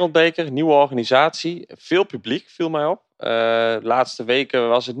 Nieuwe wereldbeker, nieuwe organisatie. Veel publiek, viel mij op. De laatste weken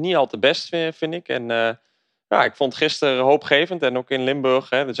was het niet al te best, vind ik. En ik vond gisteren hoopgevend. En ook in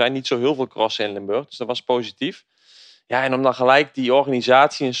Limburg. Er zijn niet zo heel veel crossen in Limburg. Dus dat was positief. Ja, en om dan gelijk die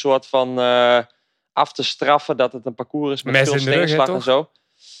organisatie een soort van af te straffen. Dat het een parcours is met veel steenslag en zo.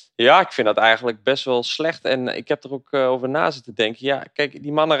 Ja, ik vind dat eigenlijk best wel slecht. En ik heb er ook over na zitten denken. Ja, kijk,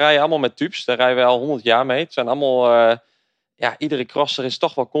 die mannen rijden allemaal met tubes. Daar rijden wij al 100 jaar mee. Het zijn allemaal... iedere crosser is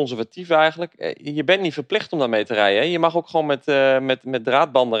toch wel conservatief eigenlijk. Je bent niet verplicht om daarmee te rijden. Hè? Je mag ook gewoon met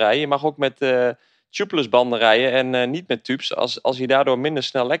draadbanden rijden. Je mag ook met tubeless banden rijden en niet met tubes. Als je daardoor minder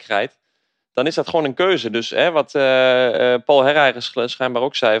snel lek rijdt, dan is dat gewoon een keuze. Dus wat Paul Herreigers schijnbaar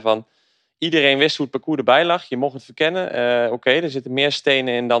ook zei van... Iedereen wist hoe het parcours erbij lag. Je mocht het verkennen. Er zitten meer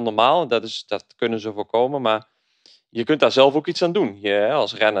stenen in dan normaal. Dat kunnen ze voorkomen. Maar je kunt daar zelf ook iets aan doen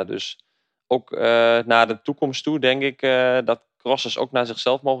als renner. Dus ook naar de toekomst toe denk ik dat crossers ook naar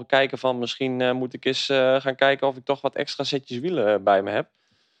zichzelf mogen kijken. Van misschien moet ik eens gaan kijken of ik toch wat extra setjes wielen bij me heb.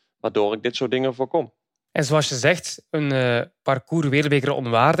 Waardoor ik dit soort dingen voorkom. En zoals je zegt, een parcours wereldbeker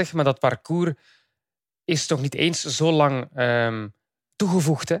onwaardig. Maar dat parcours is toch niet eens zo lang...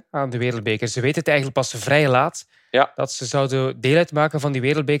 toegevoegd aan de wereldbeker. Ze weten het eigenlijk pas vrij laat dat ze zouden deel uitmaken van die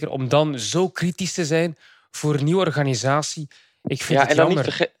wereldbeker om dan zo kritisch te zijn voor een nieuwe organisatie. Ik vind het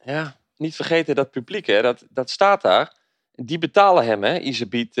jammer. Niet vergeten dat publiek, hè, dat staat daar. Die betalen hem, hè,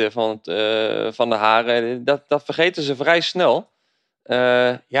 Iserbyt van de Haren. Dat vergeten ze vrij snel.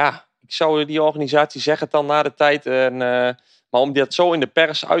 Ik zou die organisatie zeggen dan na de tijd... Maar om dat zo in de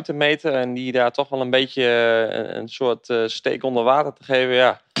pers uit te meten en die daar toch wel een beetje een soort steek onder water te geven,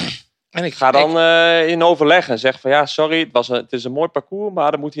 ja. En ik ga dan in overleg en zeg van sorry, het is een mooi parcours,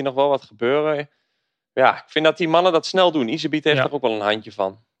 maar er moet hier nog wel wat gebeuren. Ja, ik vind dat die mannen dat snel doen. Iserbyt heeft er ook wel een handje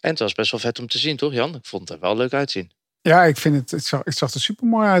van. En het was best wel vet om te zien, toch Jan? Ik vond het er wel leuk uitzien. Ja, ik vind het zag er super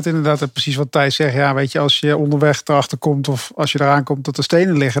mooi uit inderdaad. En precies wat Thijs zegt. Ja, weet je, als je onderweg erachter komt of als je eraan komt dat er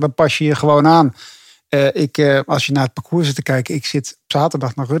stenen liggen, dan pas je je gewoon aan. Als je naar het parcours zit te kijken, ik zit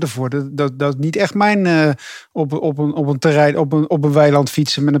zaterdag naar Ruddervoort. Dat is niet echt mijn op een terrein, op een weiland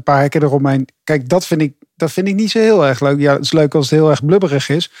fietsen met een paar hekken eromheen. Kijk, dat vind ik niet zo heel erg leuk. Ja, het is leuk als het heel erg blubberig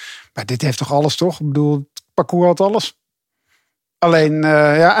is. Maar dit heeft toch alles, toch? Ik bedoel, het parcours had alles. Alleen,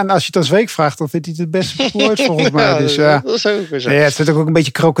 en als je het aan Zweek vraagt, dan vindt hij het beste parcours uit, volgens mij. Dus, dat is ook weer zo. Ja, het zijn ook een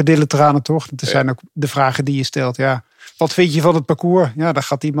beetje krokodillentranen, toch? Het zijn ook de vragen die je stelt, ja. Wat vind je van het parcours? Ja, daar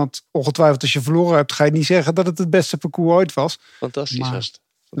gaat iemand ongetwijfeld als je verloren hebt, ga je niet zeggen dat het het beste parcours ooit was. Fantastisch was het.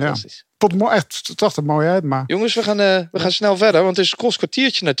 Fantastisch. Ja, het zag er mooi uit, maar... Jongens, we gaan snel verder, want het is een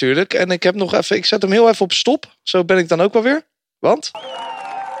kwartiertje natuurlijk. En ik zet hem heel even op stop. Zo ben ik dan ook wel weer. Want?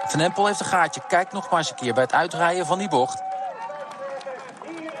 Van Empel heeft een gaatje. Kijk nog maar eens een keer bij het uitrijden van die bocht.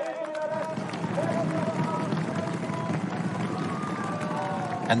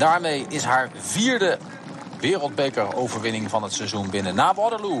 En daarmee is haar 4e wereldbeker-overwinning van het seizoen binnen. Na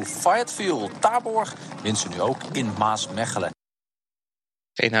Waterloo, Fayetteville, Taborg wint ze nu ook in Maasmechelen.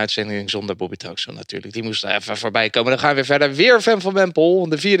 Geen uitzending zonder Bobby Traxel natuurlijk. Die moest er even voorbij komen. Dan gaan we weer verder. Weer Van Empel,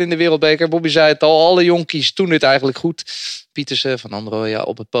 de 4e in de wereldbeker. Bobby zei het al, alle jonkies doen het eigenlijk goed. Pietersen, Van Androoy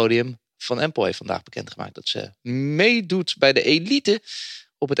op het podium. Van Empel heeft vandaag bekendgemaakt dat ze meedoet bij de elite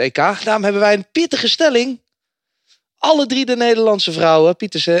op het EK. Daarom hebben wij een pittige stelling. Alle 3 de Nederlandse vrouwen,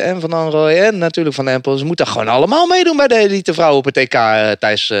 Pietersen en Van Androoy en natuurlijk Van Empel, ze moeten gewoon allemaal meedoen bij de elite vrouwen op het EK,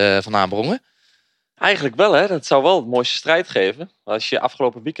 Thijs van Amerongen. Eigenlijk wel, hè. Dat zou wel het mooiste strijd geven. Als je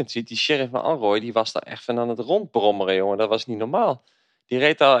afgelopen weekend ziet, die Sheriff van Androoy, die was daar echt van aan het rondbrommeren, jongen. Dat was niet normaal. Die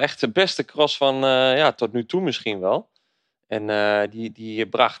reed al echt de beste cross van, tot nu toe misschien wel. En die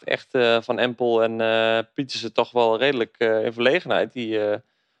bracht echt Van Empel en Pietersen toch wel redelijk in verlegenheid. Die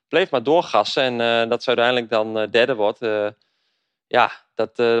bleef maar doorgassen. En dat ze uiteindelijk dan derde wordt.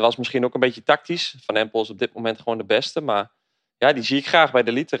 Dat was misschien ook een beetje tactisch. Van Empel is op dit moment gewoon de beste. Maar ja, die zie ik graag bij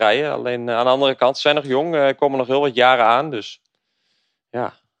de elite rijden. Alleen aan de andere kant, ze zijn nog jong. Komen nog heel wat jaren aan. Dus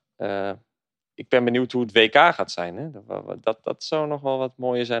ja, ik ben benieuwd hoe het WK gaat zijn. Hè? Dat zou nog wel wat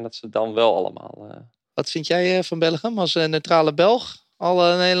mooier zijn dat ze dan wel allemaal... Wat vind jij van Belgium als neutrale Belg?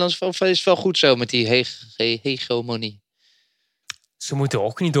 Alle Nederlands, of is het wel goed zo met die hegemonie? Ze moeten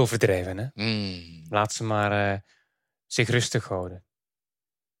ook niet overdrijven. Hè? Mm. Laat ze maar zich rustig houden.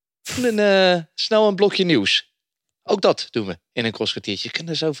 Snel een blokje nieuws. Ook dat doen we in een crosskwartiertje. Je kunt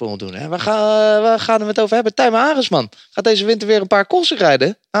er zoveel doen. Hè? Waar gaan we het over hebben? Tijmen Arendsman gaat deze winter weer een paar crossen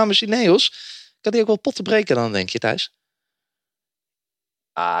rijden. Namens Ineos. Kan die ook wel potten breken dan, denk je, Thijs?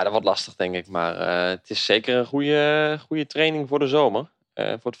 Dat wordt lastig, denk ik. Maar het is zeker een goede training voor de zomer.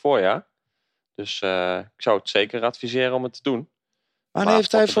 Voor het voorjaar. Dus ik zou het zeker adviseren om het te doen. Wanneer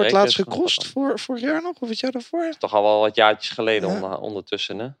heeft hij voor het laatst gecrossed? Vorig jaar nog? Of het jaar daarvoor? Toch al wel wat jaartjes geleden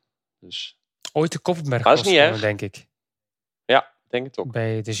ondertussen. Hè? Dus... Ooit de Koppenberg dat is niet erg, denk ik. Ja, denk het ook.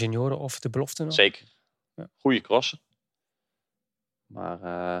 Bij de junioren of de belofte nog? Zeker. Ja. Goeie crossen.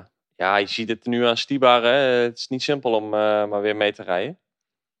 Maar je ziet het nu aan Stibar. Het is niet simpel om maar weer mee te rijden.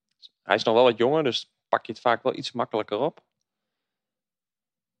 Hij is nog wel wat jonger, dus pak je het vaak wel iets makkelijker op.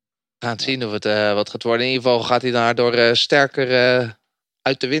 We gaan het zien of het wat gaat worden. In ieder geval gaat hij daardoor sterker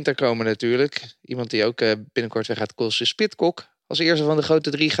uit de winter komen natuurlijk. Iemand die ook binnenkort weer gaat crossen is Pidcock. Als eerste van de grote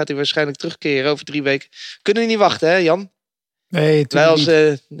 3 gaat hij waarschijnlijk terugkeren over 3 weken. Kunnen we niet wachten, hè Jan? Nee, wij als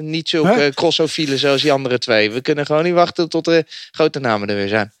niet zulke crossofielen zoals die andere 2. We kunnen gewoon niet wachten tot de grote namen er weer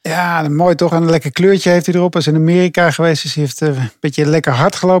zijn. Ja, mooi toch. Een lekker kleurtje heeft hij erop. Hij is in Amerika geweest. Dus hij heeft een beetje lekker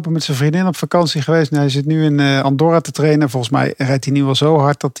hard gelopen met zijn vriendin op vakantie geweest. Hij zit nu in Andorra te trainen. Volgens mij rijdt hij nu wel zo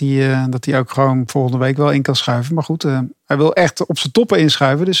hard dat hij ook gewoon volgende week wel in kan schuiven. Maar goed, hij wil echt op zijn toppen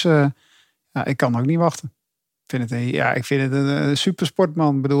inschuiven. Dus ik kan ook niet wachten. Ik vind het een super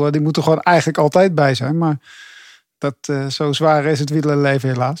sportman. Ik bedoel, die moet er gewoon eigenlijk altijd bij zijn. Maar zo zwaar is het wielerleven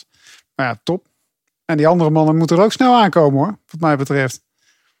helaas. Maar ja, top. En die andere mannen moeten er ook snel aankomen hoor. Wat mij betreft.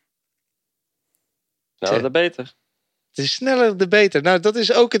 Sneller de beter. Het is sneller de beter. Nou, dat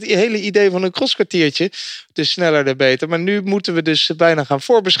is ook het hele idee van een crosskwartiertje. Het is sneller de beter. Maar nu moeten we dus bijna gaan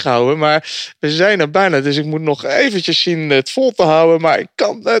voorbeschouwen. Maar we zijn er bijna. Dus ik moet nog eventjes zien het vol te houden. Maar ik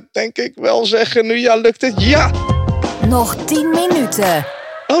kan het denk ik wel zeggen. Nu lukt het. Ja! Nog 10 minuten.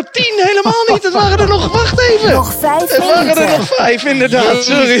 Oh, 10 helemaal niet. Het waren er nog. Wacht even. Nog 5 minuten. Het waren er nog 5 inderdaad.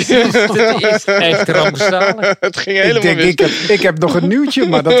 Sorry. Het is echt rampzalig. Het ging helemaal mis. Ik heb nog een nieuwtje,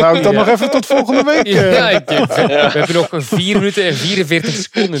 maar dat hou ik dan nog even tot volgende week. We hebben nog 4 minuten en 44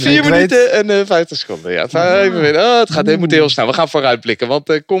 seconden. 4 minuten en 50 seconden. Ja, het moet heel snel. We gaan vooruitblikken.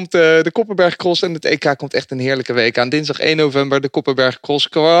 Want komt de Koppenberg Cross en het EK komt echt een heerlijke week aan. Dinsdag 1 november de Koppenberg Cross.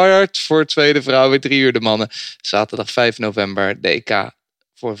 2:15 de vrouwen, 3 uur de mannen. Zaterdag 5 november de EK.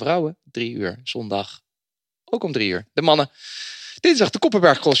 Voor vrouwen, 3 uur. Zondag ook om 3 uur. De mannen. Dinsdag de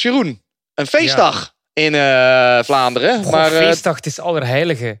Koppenberg Cross. Jeroen, een feestdag in Vlaanderen. Maar feestdag, het is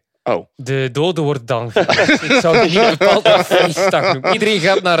Allerheilige. Oh. De doden wordt dan. Ik zou het niet bepaald een feestdag noemen. Iedereen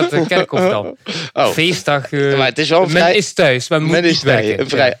gaat naar het kerkhof dan. Oh. Feestdag. Maar het is wel men is thuis, men moet niet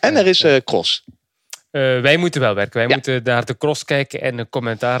werken. En er is cross. Wij moeten wel werken. Wij moeten naar de cross kijken en een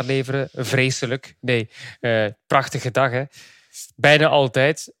commentaar leveren. Vreselijk. Nee, prachtige dag hè. Bijna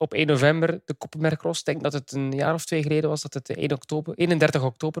altijd op 1 november de Koppenberg Cross. Ik denk dat het een jaar of 2 geleden was dat het 31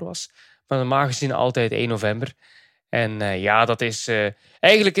 oktober was. Maar normaal gezien altijd 1 november. En dat is...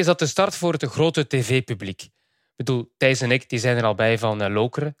 eigenlijk is dat de start voor het grote tv-publiek. Ik bedoel, Thijs en ik die zijn er al bij van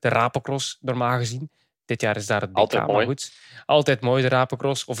Lokeren, de Rapencross, normaal gezien. Dit jaar is daar het BK, altijd mooi. Maar goed. Altijd mooi, de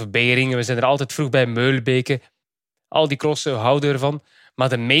Rapencross. Of Beringen, we zijn er altijd vroeg bij Meulenbeke. Al die crossen houden ervan. Maar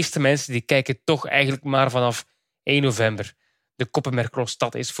de meeste mensen die kijken toch eigenlijk maar vanaf 1 november. De Koppenberg Cross,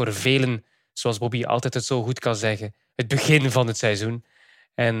 dat is voor velen, zoals Bobby altijd het zo goed kan zeggen, het begin van het seizoen.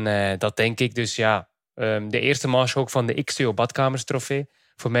 En dat denk ik dus, de eerste manche ook van de XCO Badkamers trofee.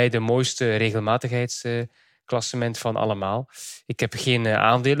 Voor mij de mooiste regelmatigheidsklassement van allemaal. Ik heb geen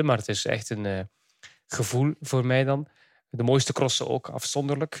aandelen, maar het is echt een gevoel voor mij dan. De mooiste crossen ook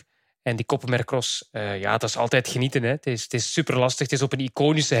afzonderlijk. En die Koppenberg Cross, dat is altijd genieten. Hè. Het is super lastig. Het is op een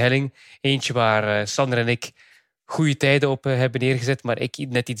iconische helling. Eentje waar Sander en ik goede tijden op hebben neergezet, maar ik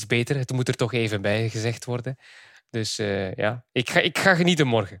net iets beter. Het moet er toch even bij gezegd worden. Dus ik ga genieten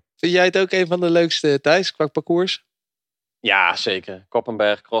morgen. Vind jij het ook een van de leukste, Thijs, qua parcours? Ja, zeker.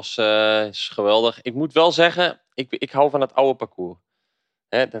 Koppenberg Cross is geweldig. Ik moet wel zeggen, ik hou van het oude parcours.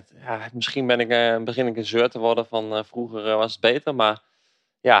 Misschien begin ik een zeur te worden van vroeger was het beter, maar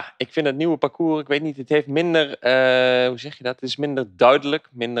Ja, ik vind het nieuwe parcours, ik weet niet, het heeft minder, hoe zeg je dat? Het is minder duidelijk,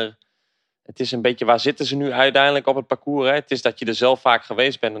 het is een beetje, waar zitten ze nu uiteindelijk op het parcours? Hè? Het is dat je er zelf vaak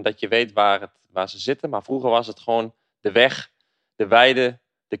geweest bent en dat je weet waar ze zitten. Maar vroeger was het gewoon de weg, de weide,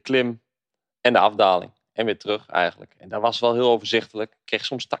 de klim en de afdaling. En weer terug eigenlijk. En dat was wel heel overzichtelijk. Ik kreeg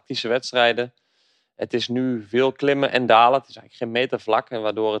soms tactische wedstrijden. Het is nu veel klimmen en dalen. Het is eigenlijk geen metervlak. En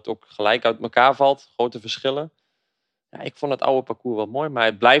waardoor het ook gelijk uit elkaar valt. Grote verschillen. Ja, ik vond het oude parcours wel mooi. Maar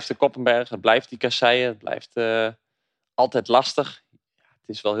het blijft de Koppenberg. Het blijft die kasseien. Het blijft altijd lastig. Ja, het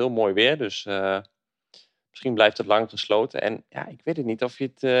is wel heel mooi weer. Dus misschien blijft het lang gesloten. En ja, ik weet het niet of je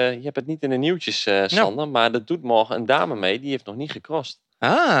het... je hebt het niet in de nieuwtjes, Sander. Maar dat doet morgen een dame mee. Die heeft nog niet gecrossed.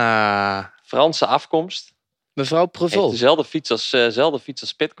 Ah, Franse afkomst. mevrouw Prevol. Heeft dezelfde fiets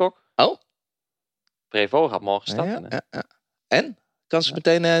als Pidcock. Oh. Prevost gaat morgen starten. Ja. En? Kan ze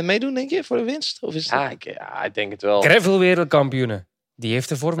meteen meedoen, denk je, voor de winst? Of is het... Ik denk het wel. Gravel wereldkampioene. Die heeft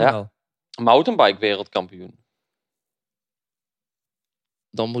de vorm wel. Mountainbike wereldkampioen.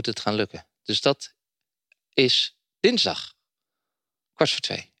 Dan moet het gaan lukken. Dus dat is dinsdag.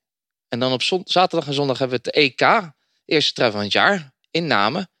 1:45. En dan op zaterdag en zondag hebben we het EK. Eerste trui van het jaar. In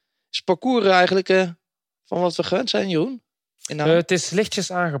Namen. Is het parcours eigenlijk van wat we gewend zijn, Jeroen? In Namen? Het is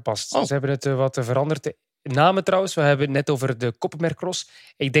lichtjes aangepast. Oh. Ze hebben het wat veranderd. De namen trouwens, we hebben het net over de Koppenbergcross.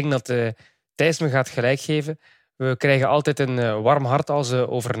 Ik denk dat Thijs me gaat gelijk geven. We krijgen altijd een warm hart als we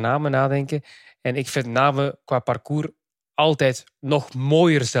over namen nadenken. En ik vind namen qua parcours altijd nog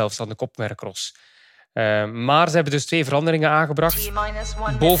mooier zelfs dan de Koppenbergcross. Maar ze hebben dus 2 veranderingen aangebracht.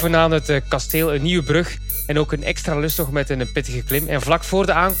 Bovenaan het kasteel een nieuwe brug en ook een extra lus nog met een pittige klim. En vlak voor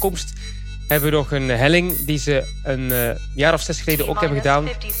de aankomst hebben we nog een helling die ze een jaar of 6 geleden ook hebben gedaan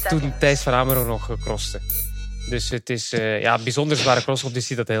toen Thijs van Amero nog crosste. Dus het is een bijzonder zware cross op de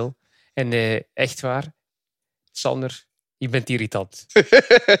Citadel. En echt waar, Sander, je bent irritant.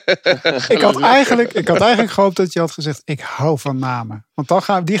 Ik had eigenlijk gehoopt dat je had gezegd, ik hou van namen.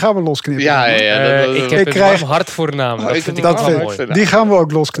 Want die gaan we losknippen. Ik heb een warm hart voor namen. Dat vind ik wel mooi. Die gaan we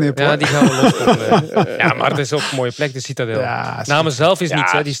ook losknippen. Ja, die gaan we losknippen. Ja, maar het is ook een mooie plek, de Citadel. Ja, namen zelf is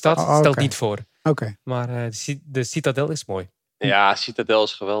niet, hè, die stad stelt oké. niet voor. Oké. Maar de Citadel is mooi. Ja, Citadel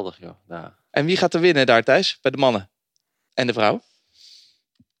is geweldig, joh. Ja. En wie gaat er winnen daar, Thijs? Bij de mannen en de vrouw?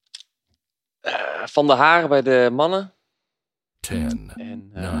 Van der Haren bij de mannen. 10,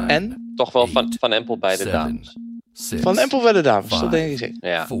 En? Toch wel van Empel bij de dames. Van Empel bij de dames, dat denk ik zeker.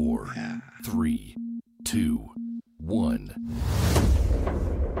 Ja. 4, 3, 2, 1.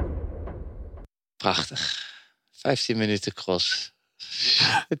 Prachtig. 15 minuten cross.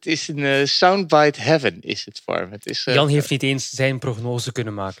 Het is een soundbite heaven, is het voor hem. Het is, Jan heeft niet eens zijn prognose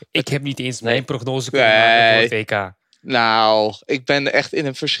kunnen maken. Ik heb niet eens mijn prognose kunnen maken voor het EK. Nou, ik ben echt in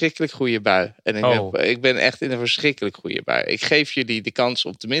een verschrikkelijk goede bui. En ik ben echt in een verschrikkelijk goede bui. Ik geef jullie de kans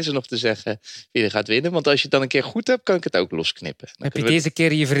om tenminste nog te zeggen wie er gaat winnen. Want als je het dan een keer goed hebt, kan ik het ook losknippen. Dan Heb je deze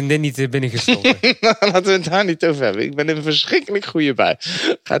keer je vriendin niet binnengestoken? Laten we het daar niet over hebben. Ik ben in een verschrikkelijk goede bui.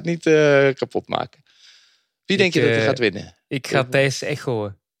 Ga het niet kapot maken. Wie denk je dat er gaat winnen? Ik ga Thijs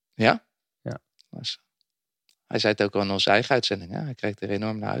echoen. Ja? Ja. Hij zei het ook al in onze eigen uitzending. Ja, hij kijkt er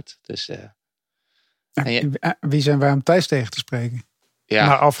enorm naar uit. Dus, wie zijn wij om Thijs tegen te spreken? Ja.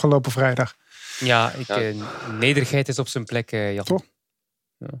 Na afgelopen vrijdag. Ja, nederigheid is op zijn plek, Jan. Toch?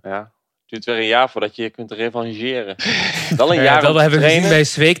 Ja. Het duurt weer een jaar voordat je kunt revancheren. Wel een jaar wel, om we te hebben gezien trainen. bij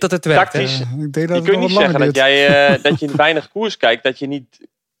Zweek dat het werkt. Tactisch. Ik denk dat Je kunt niet zeggen dat dat je weinig koers kijkt. Dat je niet...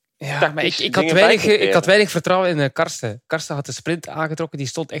 Ja, maar ik had weinig vertrouwen in Karsten. Karsten had de sprint aangetrokken. Die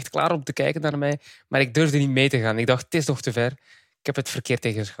stond echt klaar om te kijken naar mij. Maar ik durfde niet mee te gaan. Ik dacht, het is nog te ver. Ik heb het verkeerd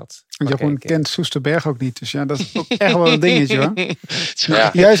tegengeschat. Jeroen kent Soesterberg ook niet. Dus ja, dat is ook echt wel een dingetje, hoor. Ja.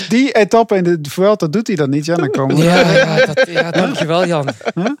 Juist die etappe in de Vuelta doet hij dat niet. Ja, dan komen we. Ja, dankjewel, Jan.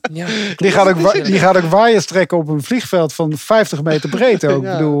 Huh? Ja, die gaat ook waaiers trekken op een vliegveld van 50 meter breed ook.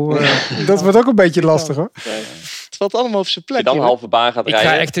 Ja. Ik bedoel, dat wordt ook een beetje lastig, hoor. Het valt allemaal op zijn Als je plek. dan halve baan gaat Ik ga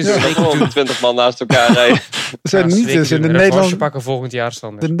rijden. echt eens dan Zweek doen. 20 man naast elkaar rijden. Er zijn niet dus in de Nederlandse pakken volgend jaar,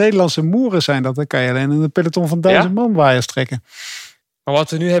 Sander. De Nederlandse moeren zijn dat. Dan kan je alleen in een peloton van 1000 man waaiers trekken. Maar wat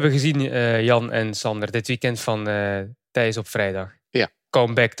we nu hebben gezien, Jan en Sander, dit weekend van Thijs op vrijdag. Ja.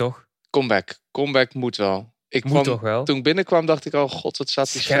 Comeback, toch? Comeback moet wel. Toch wel? Toen ik binnenkwam dacht ik al, god, wat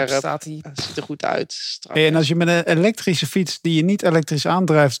staat die Scherp scherp. staat hij. Het ziet er goed uit. Strak. En als je met een elektrische fiets die je niet elektrisch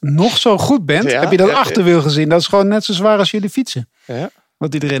aandrijft nog zo goed bent, Ja, heb je dat ja, achterwiel gezien. Dat is gewoon net zo zwaar als jullie fietsen. Ja.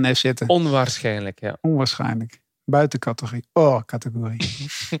 Wat die erin heeft zitten. Onwaarschijnlijk, ja. Onwaarschijnlijk. Buiten categorie. Oh, categorie.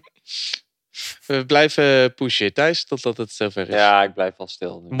 We blijven pushen, Thijs, totdat het zover is. Ja, ik blijf wel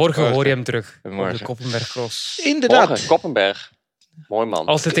stil. Nu. Morgen hoor je hem terug op Morgen. de Koppenberg Cross. Inderdaad. Morgen, Koppenberg. Mooi man.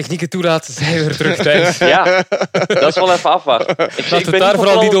 Als de techniek het toelaat, zijn we weer terug thuis. Ja, dat is wel even afwachten. Ik ben daar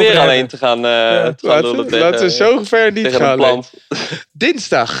vooral niet over weer hebben. alleen te gaan lullen tegen, laten we zo ver niet tegen gaan. een plant.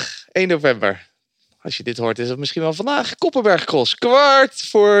 Dinsdag 1 november. Als je dit hoort, is het misschien wel vandaag. Koppenberg Cross. 2:15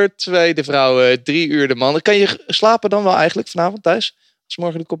 de vrouwen, 3 uur de mannen. Kan je slapen dan wel eigenlijk vanavond thuis? Als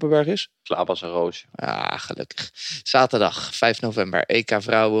morgen de Koppenberg is? Slaap als een roosje. Ja, gelukkig. Zaterdag 5 november. EK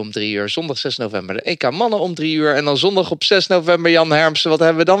vrouwen om 3 uur. Zondag 6 november. De EK mannen om 3 uur. En dan zondag op 6 november Jan Hermsen. Wat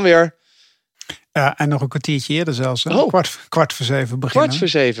hebben we dan weer? Ja, en nog een kwartiertje eerder zelfs. Hè? Oh. Kwart voor 7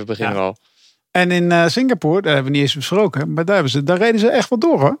 beginnen. 6:15 beginnen we al. En in Singapore, daar hebben we niet eens besproken. Maar daar reden ze echt wel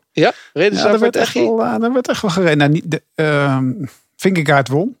door, hoor. Ja, reden ze daar voor werd het echt wel, daar werd echt wel gereden. Nou, niet Vingegaard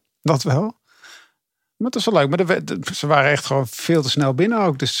won, dat wel. Maar het is wel leuk. Maar ze waren echt gewoon veel te snel binnen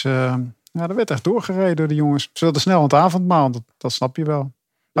ook. Dus er werd echt doorgereden door de jongens. Ze wilden snel aan het avondmaal, dat snap je wel.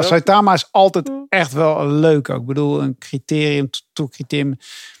 Maar Saitama is altijd echt wel leuk ook. Ik bedoel, een criterium, toercriterium.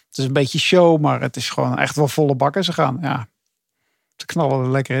 Het is een beetje show, maar het is gewoon echt wel volle bakken ze gaan. Ja, ze knallen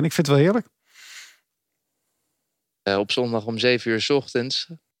er lekker in. Ik vind het wel heerlijk. Op zondag om 7 uur 's ochtends.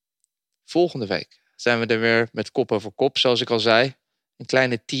 Volgende week zijn we er weer met kop over kop, zoals ik al zei. Een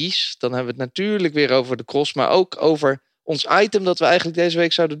kleine tease. Dan hebben we het natuurlijk weer over de cross, maar ook over ons item dat we eigenlijk deze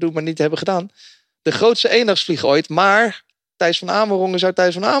week zouden doen, maar niet hebben gedaan. De grootste eendagsvlieg ooit, maar Thijs van Amerongen zou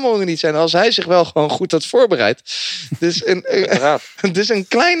Thijs van Amerongen niet zijn als hij zich wel gewoon goed had voorbereid. Dus een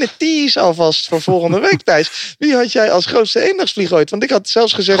kleine tease alvast voor volgende week, Thijs. Wie had jij als grootste eendagsvlieg ooit? Want ik had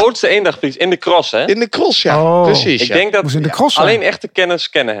zelfs gezegd... Grootste eendagvlieg in de cross, hè? In de cross, ja. Oh. Precies. Ik Ja. denk dat Moest in de cross zijn. alleen echte kenners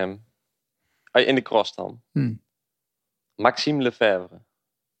kennen hem. In de cross dan. Maxime Lefebvre.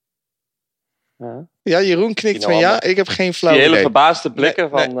 Ja. Ja, Jeroen knikt van ja. Ik heb geen flauw Die hele idee. verbaasde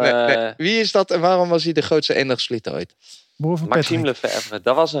blikken Nee, van... nee. Wie is dat en waarom was hij de grootste eendagsvlieg ooit? Broer van Maxime Patrick. Lefebvre.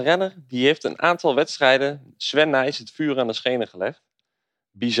 Dat was een renner. Die heeft een aantal wedstrijden Sven Nys het vuur aan de schenen gelegd.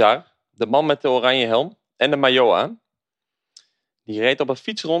 Bizar. De man met de oranje helm en de maillot aan. Die reed op een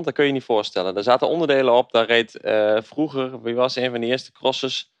fiets rond, dat kun je je niet voorstellen. Daar zaten onderdelen op. Daar reed vroeger, wie was een van de eerste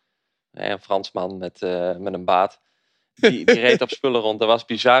crossers? Een Fransman met een baard. Die reed op spullen rond. Dat was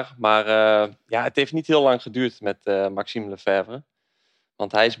bizar. Maar het heeft niet heel lang geduurd met Maxime Lefebvre.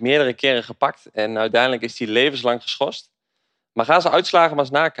 Want hij is meerdere keren gepakt. En uiteindelijk is hij levenslang geschorst. Maar ga zijn uitslagen maar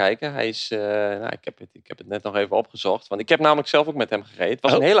eens nakijken. Hij is, ik heb het net nog even opgezocht. Want ik heb namelijk zelf ook met hem gereden. Het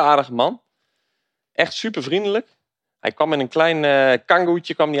was een hele aardige man. Echt super vriendelijk. Hij kwam in een klein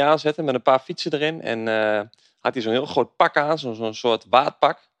kangoetje kwam hij aanzetten met een paar fietsen erin. En had hij zo'n heel groot pak aan. Zo'n soort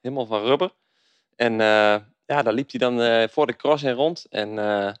waadpak. Helemaal van rubber. En daar liep hij dan voor de cross in rond. En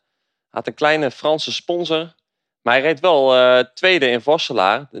had een kleine Franse sponsor. Maar hij reed wel tweede in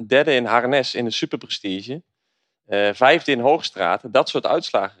Vosselaar. Derde in Harnes in de Superprestige. Vijfde in Hoogstraat. Dat soort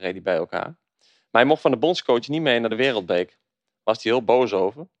uitslagen reed hij bij elkaar. Maar hij mocht van de bondscoach niet mee naar de Wereldbeek. Was hij heel boos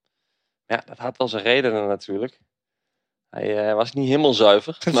over. Ja, dat had wel zijn redenen natuurlijk. Hij was niet helemaal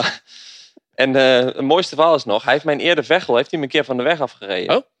zuiver. Maar... En het mooiste verhaal is nog. Hij heeft mijn eerder Veghel heeft hij me een keer van de weg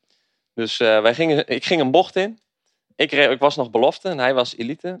afgereden. Oh. Dus ik ging een bocht in. Ik was nog belofte en hij was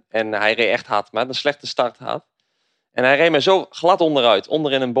elite. En hij reed echt hard, maar een slechte start had. En hij reed me zo glad onderuit,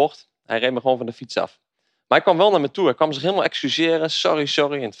 onderin een bocht. Hij reed me gewoon van de fiets af. Maar hij kwam wel naar me toe. Hij kwam zich helemaal excuseren.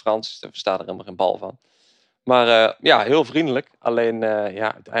 Sorry, in het Frans. Daar verstaat er helemaal geen bal van. Maar heel vriendelijk. Alleen,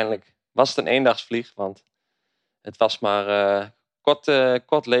 uiteindelijk was het een eendagsvlieg. Want het was maar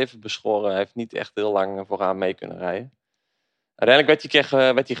kort leven beschoren. Hij heeft niet echt heel lang vooraan mee kunnen rijden. Uiteindelijk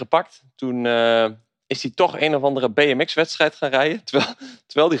werd hij gepakt. Toen is hij toch een of andere BMX-wedstrijd gaan rijden.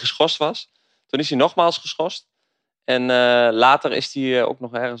 Terwijl hij geschorst was. Toen is hij nogmaals geschorst. En later is hij ook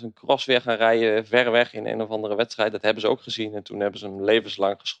nog ergens een cross weer gaan rijden. Ver weg in een of andere wedstrijd. Dat hebben ze ook gezien. En toen hebben ze hem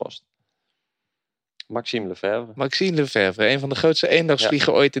levenslang geschorst. Maxime Lefebvre. Maxime Lefebvre, een van de grootste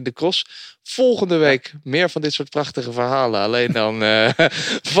eendagsvliegen ooit in de cross. Volgende week meer van dit soort prachtige verhalen. Alleen dan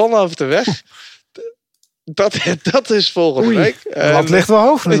vanaf de weg. Dat is volgende week. De lat ligt wel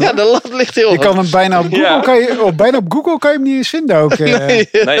hoog nu. Ja, de lat ligt heel hoog. Je kan hem bijna op Google, bijna op Google kan je hem niet eens vinden ook. Nee.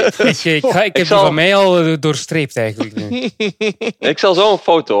 Ik heb die van mij al doorstreept eigenlijk nu. Ik zal zo een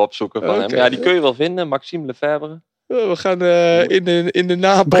foto opzoeken van hem. Ja, die kun je wel vinden. Maxime Lefebvre. We gaan in de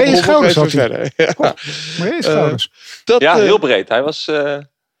nababbel brede schouders even verder. Ja. Brede schouders. Heel breed. Hij was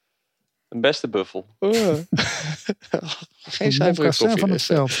een beste buffel. Geen zuivere koffie. Van het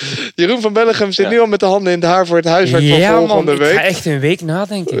veld. Jeroen van Bellegem zit nu al met de handen in het haar voor het huiswerk van volgende week. Ik ga echt een week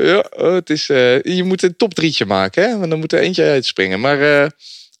nadenken. Ja, het is, je moet een top 3'tje maken, hè? Want dan moet er eentje uitspringen. Maar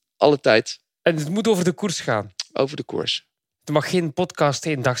alle tijd. En het moet over de koers gaan. Over de koers. Het mag geen podcast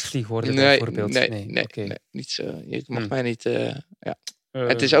eendagsvlieg worden, bijvoorbeeld. Nee, niet zo. Je mag mij niet...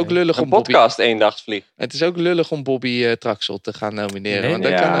 Het is ook lullig Een om Bobby... podcast eendagsvlieg. Het is ook lullig om Bobby Traxel te gaan nomineren. Nee, want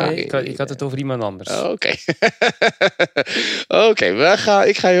nee, dat kan nee, ook- ik had het over iemand anders. Oké. Oké,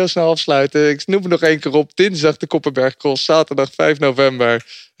 ik ga heel snel afsluiten. Ik noem het nog één keer op. Dinsdag de Koppenberg Cross. Zaterdag 5 november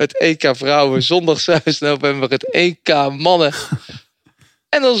het EK Vrouwen. Zondag 6 november het EK Mannen.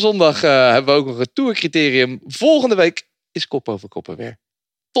 En dan zondag hebben we ook nog het Tourcriterium. Volgende week is Kop over Koppen weer.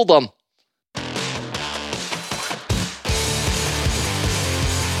 Tot dan.